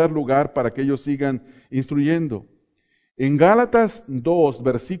puede dar lugar para que ellos sigan instruyendo. En Gálatas 2,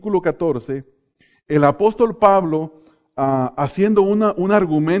 versículo 14, el apóstol Pablo, haciendo un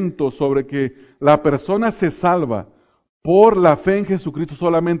argumento sobre que la persona se salva por la fe en Jesucristo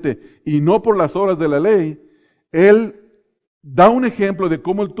solamente y no por las obras de la ley, él da un ejemplo de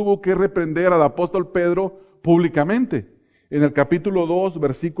cómo él tuvo que reprender al apóstol Pedro públicamente. En el capítulo 2,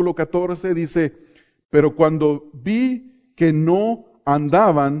 versículo 14 dice, pero cuando vi que no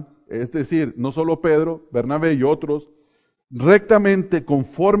andaban, es decir, no solo Pedro, Bernabé y otros, rectamente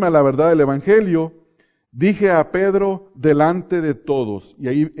conforme a la verdad del Evangelio, dije a Pedro delante de todos, y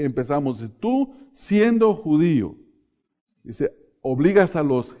ahí empezamos, tú siendo judío, dice, obligas a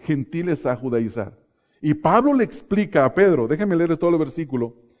los gentiles a judaizar. Y Pablo le explica a Pedro, déjenme leerles todo el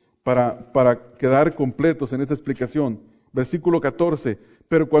versículo para quedar completos en esta explicación. Versículo 14,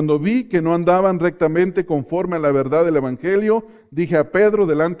 pero cuando vi que no andaban rectamente conforme a la verdad del Evangelio, dije a Pedro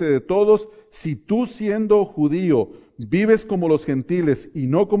delante de todos, si tú siendo judío vives como los gentiles y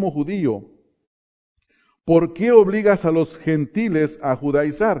no como judío, ¿por qué obligas a los gentiles a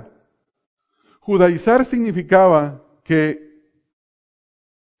judaizar? Judaizar significaba que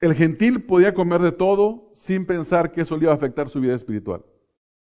el gentil podía comer de todo sin pensar que eso le iba a afectar su vida espiritual.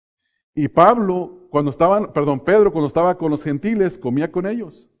 Y Pedro, cuando estaba con los gentiles, comía con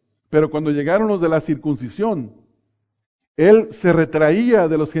ellos. Pero cuando llegaron los de la circuncisión, él se retraía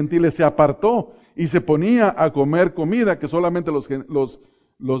de los gentiles, se apartó y se ponía a comer comida que solamente los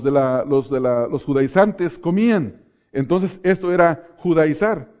judaizantes comían. Entonces esto era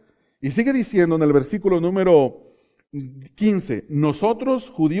judaizar. Y sigue diciendo en el versículo número 15, nosotros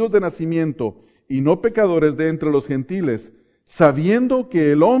judíos de nacimiento y no pecadores de entre los gentiles, sabiendo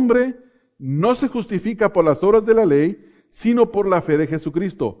que el hombre no se justifica por las obras de la ley, sino por la fe de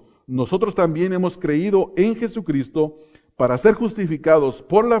Jesucristo. Nosotros también hemos creído en Jesucristo para ser justificados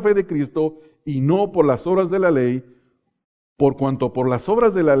por la fe de Cristo y no por las obras de la ley, por cuanto por las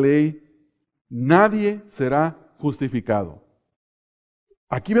obras de la ley nadie será justificado.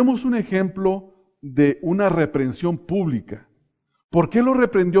 Aquí vemos un ejemplo de una reprensión pública. ¿Por qué lo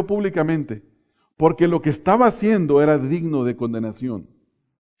reprendió públicamente? Porque lo que estaba haciendo era digno de condenación.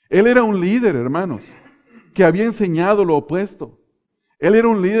 Él era un líder, hermanos, que había enseñado lo opuesto. Él era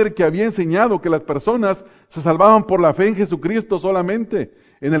un líder que había enseñado que las personas se salvaban por la fe en Jesucristo solamente.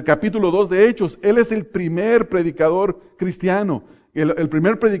 En el capítulo 2 de Hechos, él es el primer predicador cristiano, el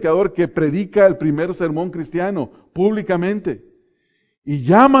primer predicador que predica el primer sermón cristiano públicamente. Y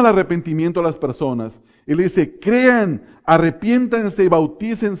llama al arrepentimiento a las personas. Y le dice, crean, arrepiéntanse y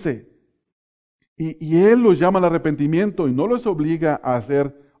bautícense. Y él los llama al arrepentimiento y no los obliga a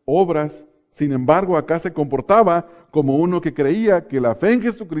hacer obras. Sin embargo, acá se comportaba como uno que creía que la fe en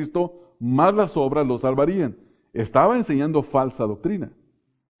Jesucristo más las obras lo salvarían. Estaba enseñando falsa doctrina.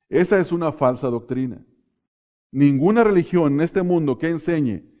 Esa es una falsa doctrina. Ninguna religión en este mundo que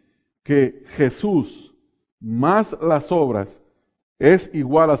enseñe que Jesús más las obras es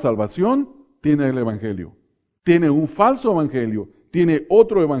igual a salvación, tiene el evangelio. Tiene un falso evangelio, tiene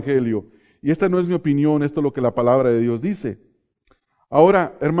otro evangelio. Y esta no es mi opinión, esto es lo que la palabra de Dios dice.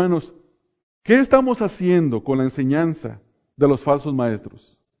 Ahora, hermanos, ¿qué estamos haciendo con la enseñanza de los falsos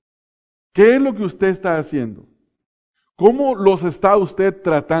maestros? ¿Qué es lo que usted está haciendo? ¿Cómo los está usted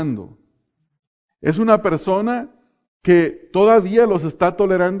tratando? ¿Es una persona que todavía los está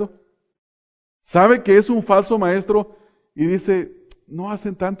tolerando? ¿Sabe que es un falso maestro y dice, no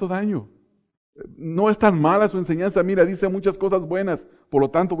hacen tanto daño? No es tan mala su enseñanza, mira, dice muchas cosas buenas, por lo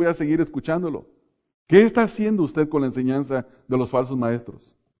tanto voy a seguir escuchándolo. ¿Qué está haciendo usted con la enseñanza de los falsos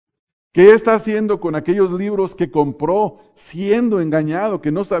maestros? ¿Qué está haciendo con aquellos libros que compró siendo engañado,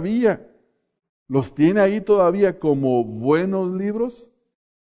 que no sabía? ¿Los tiene ahí todavía como buenos libros?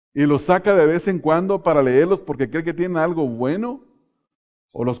 ¿Y los saca de vez en cuando para leerlos porque cree que tienen algo bueno?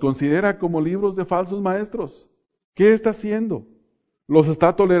 ¿O los considera como libros de falsos maestros? ¿Qué está haciendo? ¿Los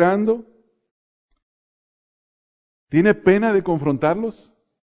está tolerando? ¿Tiene pena de confrontarlos?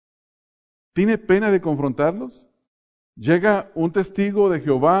 ¿Tiene pena de confrontarlos? Llega un testigo de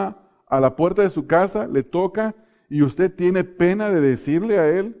Jehová a la puerta de su casa, le toca y usted tiene pena de decirle a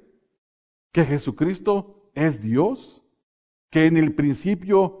él que Jesucristo es Dios, que en el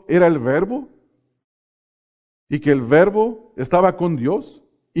principio era el Verbo y que el Verbo estaba con Dios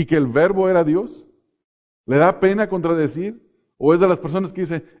y que el Verbo era Dios. ¿Le da pena contradecir? ¿O es de las personas que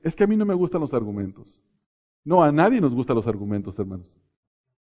dice, es que a mí no me gustan los argumentos? No, a nadie nos gustan los argumentos, hermanos.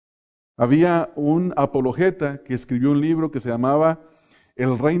 Había un apologeta que escribió un libro que se llamaba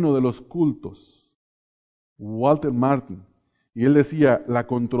El reino de los cultos, Walter Martin, y él decía, la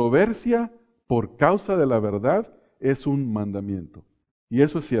controversia por causa de la verdad es un mandamiento. Y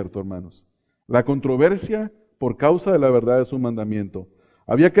eso es cierto, hermanos. La controversia por causa de la verdad es un mandamiento.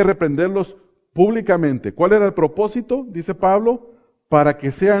 Había que reprenderlos públicamente. ¿Cuál era el propósito? Dice Pablo, para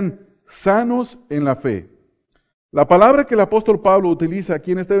que sean sanos en la fe. La palabra que el apóstol Pablo utiliza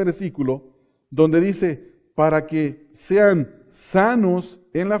aquí en este versículo, donde dice, para que sean sanos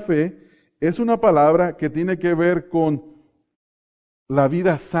en la fe, es una palabra que tiene que ver con la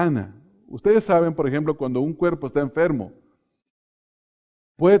vida sana. Ustedes saben, por ejemplo, cuando un cuerpo está enfermo,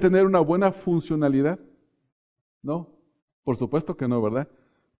 ¿puede tener una buena funcionalidad? No, por supuesto que no, ¿verdad?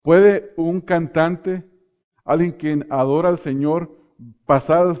 ¿Puede un cantante, alguien que adora al Señor,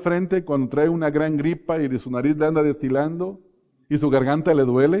 pasar al frente cuando trae una gran gripa y de su nariz le anda destilando y su garganta le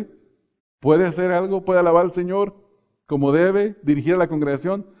duele? ¿Puede hacer algo? ¿Puede alabar al Señor como debe? ¿Dirigir a la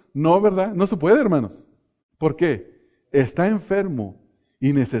congregación? No, ¿verdad? No se puede, hermanos. ¿Por qué? Está enfermo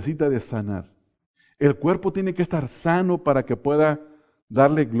y necesita de sanar. El cuerpo tiene que estar sano para que pueda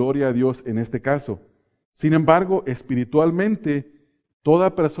darle gloria a Dios en este caso. Sin embargo, espiritualmente,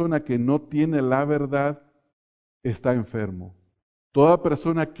 toda persona que no tiene la verdad está enfermo. Toda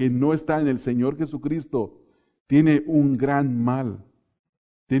persona que no está en el Señor Jesucristo tiene un gran mal.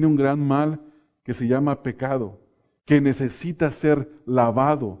 Tiene un gran mal que se llama pecado, que necesita ser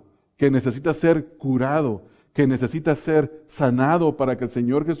lavado, que necesita ser curado, que necesita ser sanado para que el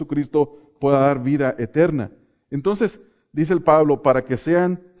Señor Jesucristo pueda dar vida eterna. Entonces, dice el Pablo, para que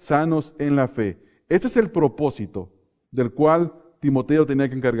sean sanos en la fe. Este es el propósito del cual Timoteo tenía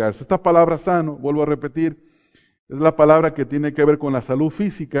que encargarse. Esta palabra sano, vuelvo a repetir, es la palabra que tiene que ver con la salud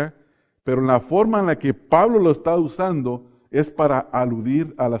física, pero la forma en la que Pablo lo está usando es para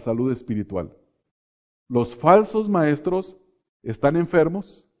aludir a la salud espiritual. Los falsos maestros están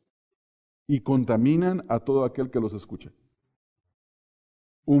enfermos y contaminan a todo aquel que los escucha.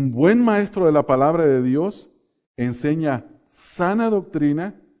 Un buen maestro de la palabra de Dios enseña sana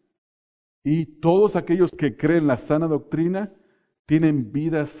doctrina y todos aquellos que creen la sana doctrina tienen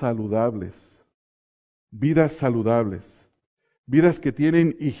vidas saludables, vidas que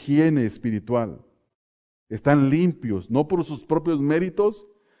tienen higiene espiritual. Están limpios, no por sus propios méritos,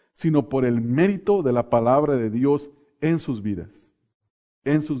 sino por el mérito de la palabra de Dios en sus vidas,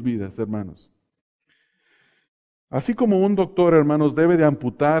 hermanos. Así como un doctor, hermanos, debe de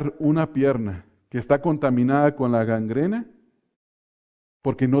amputar una pierna que está contaminada con la gangrena,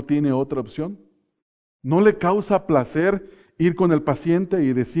 porque no tiene otra opción, no le causa placer ir con el paciente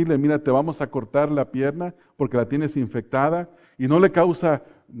y decirle, mira, te vamos a cortar la pierna porque la tienes infectada, y no le causa,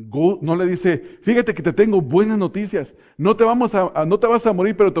 no le dice, fíjate que te tengo buenas noticias, no te vas a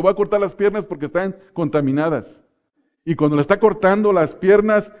morir, pero te voy a cortar las piernas porque están contaminadas. Y cuando le está cortando las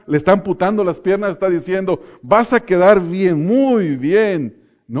piernas, le está amputando las piernas, está diciendo, vas a quedar bien, muy bien.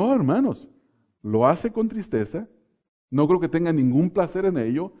 No, hermanos, lo hace con tristeza, no creo que tenga ningún placer en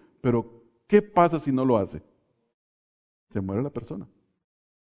ello, pero ¿qué pasa si no lo hace? Se muere la persona.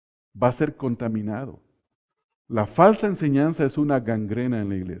 Va a ser contaminado. La falsa enseñanza es una gangrena en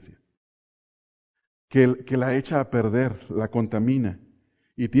la iglesia, que la echa a perder, la contamina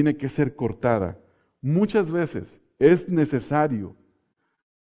y tiene que ser cortada. Muchas veces es necesario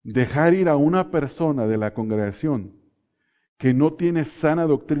dejar ir a una persona de la congregación que no tiene sana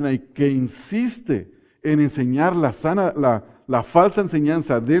doctrina y que insiste en enseñar la falsa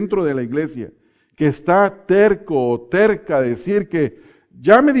enseñanza dentro de la iglesia, que está terco o terca a decir que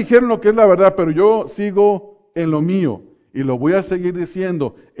ya me dijeron lo que es la verdad, pero yo sigo en lo mío y lo voy a seguir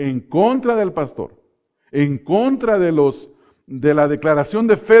diciendo en contra del pastor, en contra de la declaración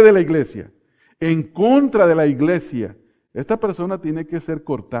de fe de la iglesia, en contra de la iglesia. Esta persona tiene que ser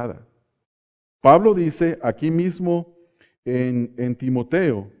cortada. Pablo dice aquí mismo en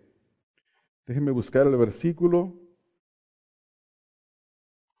Timoteo, déjenme buscar el versículo,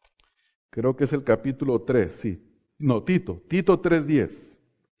 creo que es el capítulo 3, sí. No, Tito 3:10.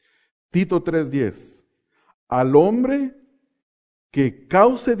 Tito 3:10. Al hombre que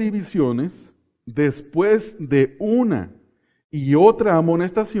cause divisiones después de una y otra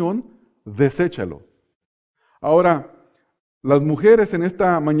amonestación, deséchalo. Ahora, las mujeres en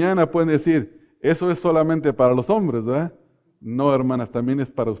esta mañana pueden decir, eso es solamente para los hombres, ¿verdad? No, hermanas, también es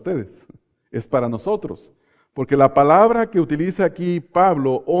para ustedes, es para nosotros. Porque la palabra que utiliza aquí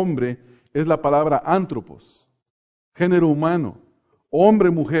Pablo, hombre, es la palabra antropos, género humano, hombre,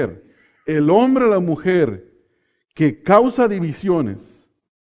 mujer. El hombre o la mujer que causa divisiones,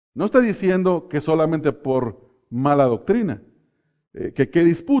 no está diciendo que solamente por mala doctrina, que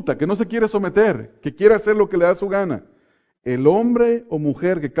disputa, que no se quiere someter, que quiere hacer lo que le da su gana. El hombre o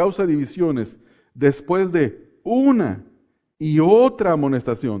mujer que causa divisiones después de una y otra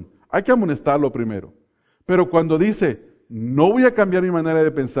amonestación, hay que amonestarlo primero. Pero cuando dice, no voy a cambiar mi manera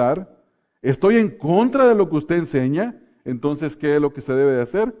de pensar, estoy en contra de lo que usted enseña, entonces, ¿qué es lo que se debe de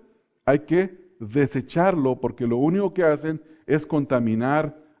hacer? Hay que desecharlo, porque lo único que hacen es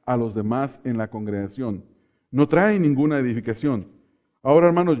contaminar a los demás en la congregación. No trae ninguna edificación. Ahora,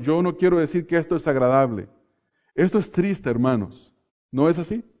 hermanos, yo no quiero decir que esto es agradable. Esto es triste, hermanos. ¿No es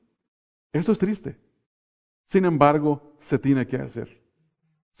así? Esto es triste. Sin embargo, se tiene que hacer.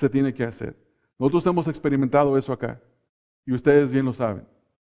 Se tiene que hacer. Nosotros hemos experimentado eso acá, y ustedes bien lo saben.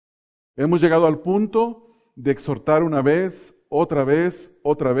 Hemos llegado al punto de exhortar una vez, otra vez,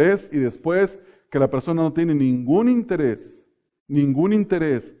 y después que la persona no tiene ningún interés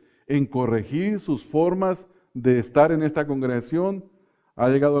en corregir sus formas de estar en esta congregación, ha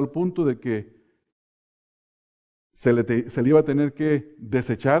llegado al punto de que se le iba a tener que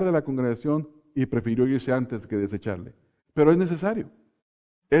desechar de la congregación y prefirió irse antes que desecharle. Pero es necesario.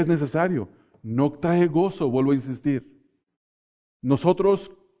 No trae gozo, vuelvo a insistir.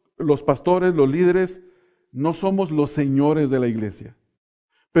 Nosotros, los pastores, los líderes, no somos los señores de la iglesia,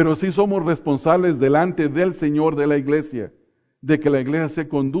 pero sí somos responsables delante del Señor de la iglesia, de que la iglesia se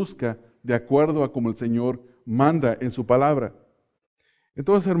conduzca de acuerdo a como el Señor manda en su palabra.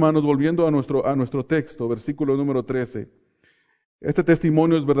 Entonces, hermanos, volviendo a nuestro texto, versículo número 13. Este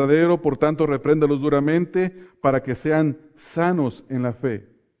testimonio es verdadero, por tanto, repréndalos duramente para que sean sanos en la fe.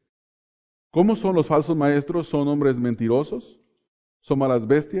 ¿Cómo son los falsos maestros? Son hombres mentirosos, son malas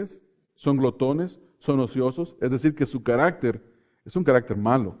bestias, son glotones, son ociosos. Es decir, que su carácter es un carácter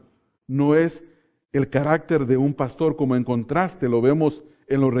malo. No es el carácter de un pastor, como en contraste lo vemos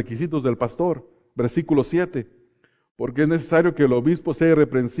en los requisitos del pastor. Versículo 7. Porque es necesario que el obispo sea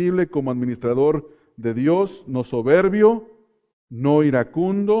irreprensible como administrador de Dios, no soberbio, no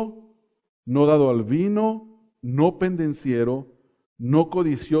iracundo, no dado al vino, no pendenciero, no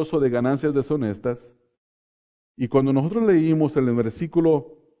codicioso de ganancias deshonestas. Y cuando nosotros leímos el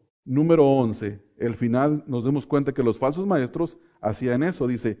versículo número 11, el final, nos damos cuenta que los falsos maestros hacían eso.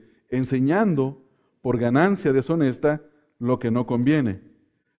 Dice, enseñando por ganancia deshonesta lo que no conviene.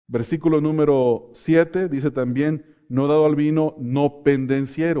 Versículo número 7 dice también, no dado al vino, no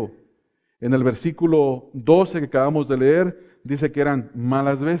pendenciero. En el versículo 12 que acabamos de leer, dice que eran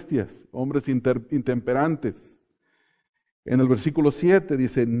malas bestias, hombres intemperantes. En el versículo 7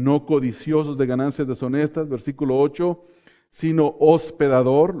 dice, no codiciosos de ganancias deshonestas. Versículo 8, sino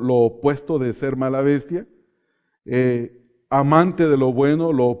hospedador, lo opuesto de ser mala bestia. Amante de lo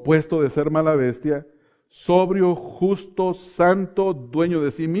bueno, lo opuesto de ser mala bestia. Sobrio, justo, santo, dueño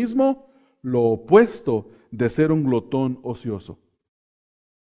de sí mismo, lo opuesto de ser un glotón ocioso.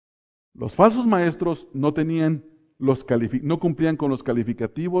 Los falsos maestros no cumplían con los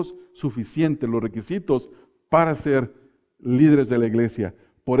calificativos suficientes, los requisitos para ser líderes de la iglesia.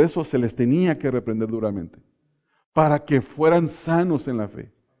 Por eso se les tenía que reprender duramente, para que fueran sanos en la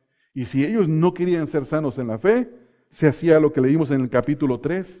fe. Y si ellos no querían ser sanos en la fe, se hacía lo que leímos en el capítulo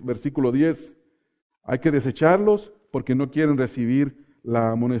 3, versículo 10. Hay que desecharlos porque no quieren recibir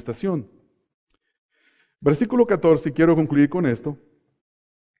la amonestación. Versículo 14, quiero concluir con esto.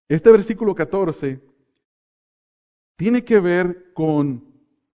 Este versículo 14 tiene que ver con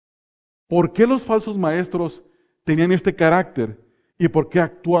por qué los falsos maestros tenían este carácter y por qué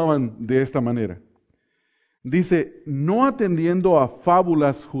actuaban de esta manera. Dice, no atendiendo a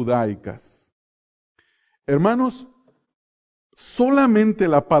fábulas judaicas. Hermanos, solamente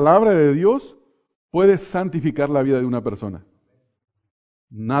la palabra de Dios puede santificar la vida de una persona.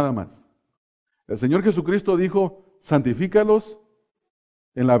 Nada más. El Señor Jesucristo dijo, santifícalos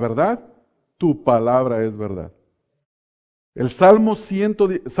en la verdad, tu palabra es verdad. El Salmo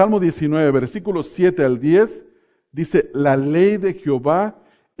 19, versículos 7 al 10, dice, la ley de Jehová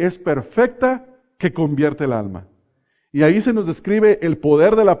es perfecta que convierte el alma. Y ahí se nos describe el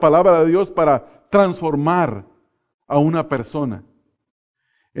poder de la palabra de Dios para transformar a una persona.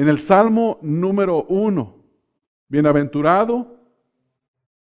 En el Salmo número 1, bienaventurado,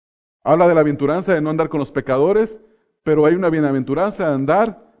 habla de la bienaventuranza de no andar con los pecadores, pero hay una bienaventuranza de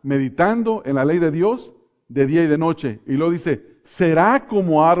andar meditando en la ley de Dios de día y de noche. Y luego dice, será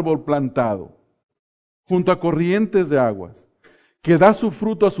como árbol plantado junto a corrientes de aguas, que da su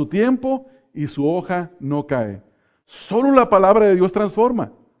fruto a su tiempo y su hoja no cae. Solo la palabra de Dios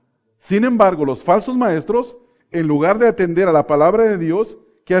transforma. Sin embargo, los falsos maestros, en lugar de atender a la palabra de Dios,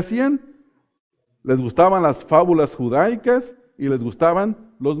 ¿qué hacían? Les gustaban las fábulas judaicas y les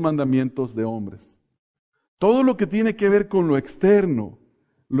gustaban los mandamientos de hombres. Todo lo que tiene que ver con lo externo.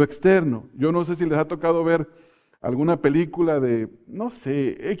 Yo no sé si les ha tocado ver alguna película de, no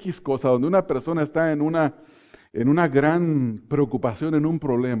sé, X cosa, donde una persona está en una gran preocupación, en un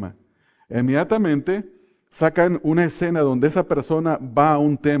problema. Inmediatamente sacan una escena donde esa persona va a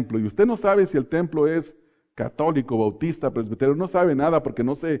un templo y usted no sabe si el templo es católico, bautista, presbítero, no sabe nada porque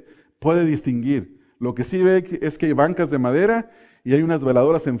no se puede distinguir. Lo que sí ve es que hay bancas de madera y hay unas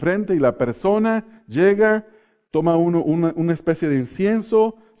veladoras enfrente y la persona llega, toma una especie de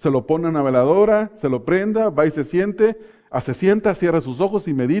incienso, se lo pone en una veladora, se lo prenda, va y se sienta, cierra sus ojos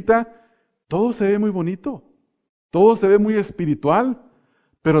y medita. Todo se ve muy bonito, todo se ve muy espiritual,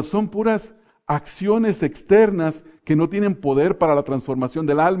 pero son puras acciones externas que no tienen poder para la transformación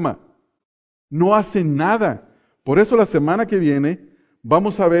del alma. No hacen nada. Por eso la semana que viene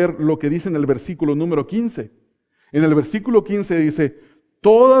vamos a ver lo que dice en el versículo número 15. En el versículo 15 dice,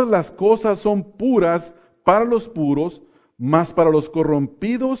 todas las cosas son puras para los puros, mas para los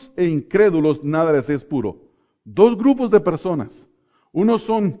corrompidos e incrédulos nada les es puro. Dos grupos de personas. Unos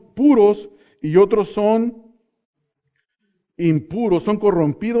son puros y otros son impuros, son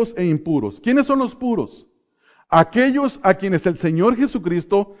corrompidos e impuros. ¿Quiénes son los puros? aquellos a quienes el Señor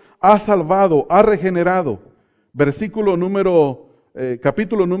Jesucristo ha salvado, ha regenerado.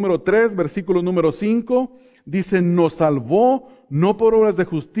 Capítulo número 3, versículo número 5, dice, nos salvó no por obras de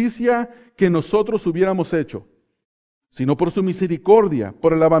justicia que nosotros hubiéramos hecho, sino por su misericordia,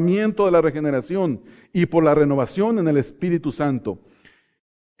 por el lavamiento de la regeneración y por la renovación en el Espíritu Santo.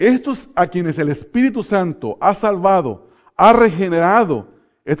 Estos a quienes el Espíritu Santo ha salvado, ha regenerado,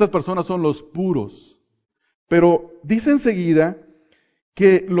 estas personas son los puros. Pero dice enseguida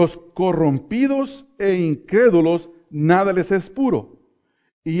que los corrompidos e incrédulos nada les es puro.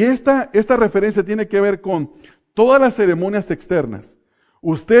 Y esta referencia tiene que ver con todas las ceremonias externas.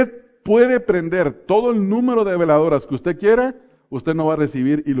 Usted puede prender todo el número de veladoras que usted quiera, usted no va a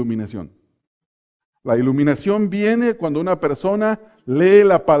recibir iluminación. La iluminación viene cuando una persona lee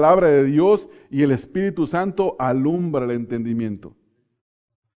la palabra de Dios y el Espíritu Santo alumbra el entendimiento.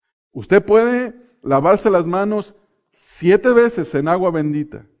 Usted puede lavarse las manos 7 veces en agua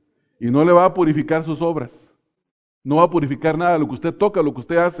bendita y no le va a purificar sus obras. No va a purificar nada, lo que usted toca, lo que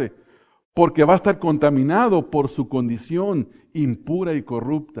usted hace, porque va a estar contaminado por su condición impura y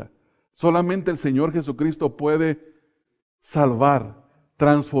corrupta. Solamente el Señor Jesucristo puede salvar,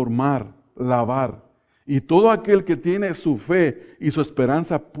 transformar, lavar. Y todo aquel que tiene su fe y su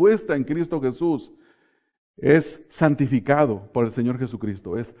esperanza puesta en Cristo Jesús es santificado por el Señor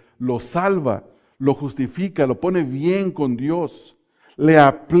Jesucristo. Lo salva, lo justifica, lo pone bien con Dios, le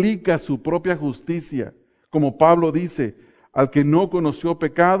aplica su propia justicia. Como Pablo dice, al que no conoció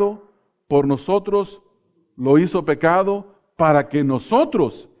pecado, por nosotros lo hizo pecado para que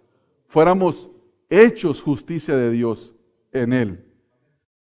nosotros fuéramos hechos justicia de Dios en él.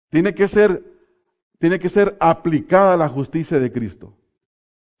 Tiene que ser aplicada la justicia de Cristo,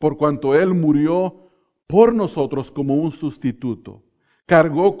 por cuanto Él murió por nosotros como un sustituto.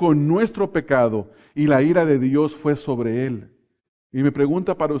 Cargó con nuestro pecado y la ira de Dios fue sobre Él. Y mi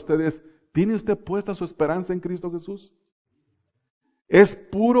pregunta para ustedes, ¿tiene usted puesta su esperanza en Cristo Jesús? ¿Es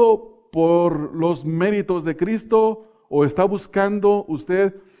puro por los méritos de Cristo o está buscando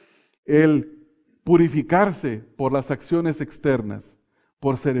usted el purificarse por las acciones externas,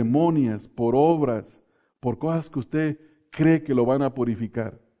 por ceremonias, por obras, por cosas que usted cree que lo van a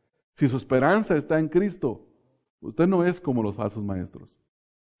purificar? Si su esperanza está en Cristo, usted no es como los falsos maestros.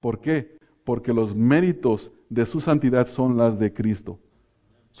 ¿Por qué? Porque los méritos de su santidad son las de Cristo.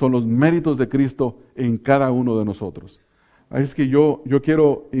 Son los méritos de Cristo en cada uno de nosotros. Así es que yo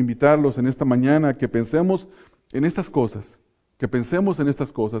quiero invitarlos en esta mañana a que pensemos en estas cosas, que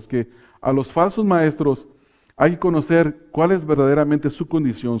a los falsos maestros hay que conocer cuál es verdaderamente su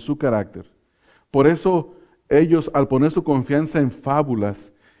condición, su carácter. Por eso ellos, al poner su confianza en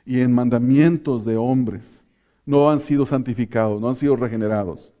fábulas y en mandamientos de hombres, no han sido santificados, no han sido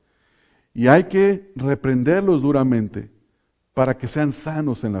regenerados. Y hay que reprenderlos duramente para que sean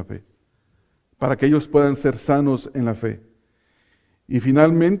sanos en la fe, para que ellos puedan ser sanos en la fe. Y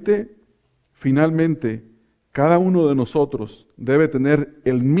finalmente, cada uno de nosotros debe tener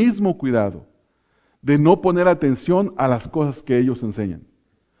el mismo cuidado de no poner atención a las cosas que ellos enseñan.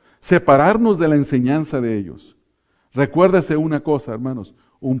 Separarnos de la enseñanza de ellos. Recuérdese una cosa, hermanos,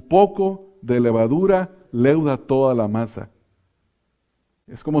 un poco de levadura leuda toda la masa.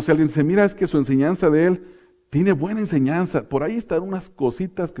 Es como si alguien dice, mira, es que su enseñanza de él tiene buena enseñanza. Por ahí están unas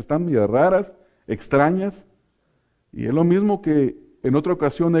cositas que están medio raras, extrañas. Y es lo mismo que en otra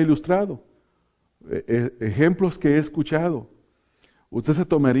ocasión he ilustrado. Ejemplos que he escuchado. Usted se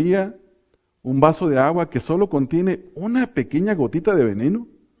tomaría un vaso de agua que solo contiene una pequeña gotita de veneno.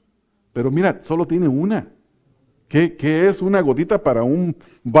 Pero mira, solo tiene una. ¿Qué es una gotita para un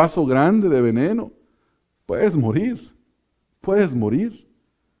vaso grande de veneno? Puedes morir.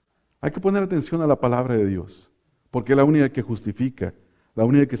 Hay que poner atención a la palabra de Dios, porque es la única que justifica, la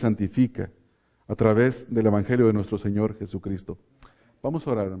única que santifica a través del Evangelio de nuestro Señor Jesucristo. Vamos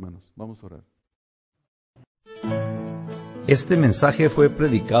a orar, hermanos, vamos a orar. Este mensaje fue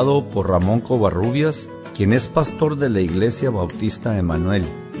predicado por Ramón Covarrubias, quien es pastor de la Iglesia Bautista Emanuel.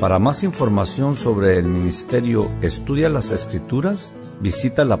 Para más información sobre el ministerio Estudia las Escrituras,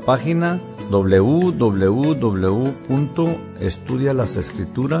 visita la página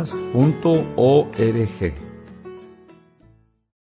www.estudialasescrituras.org.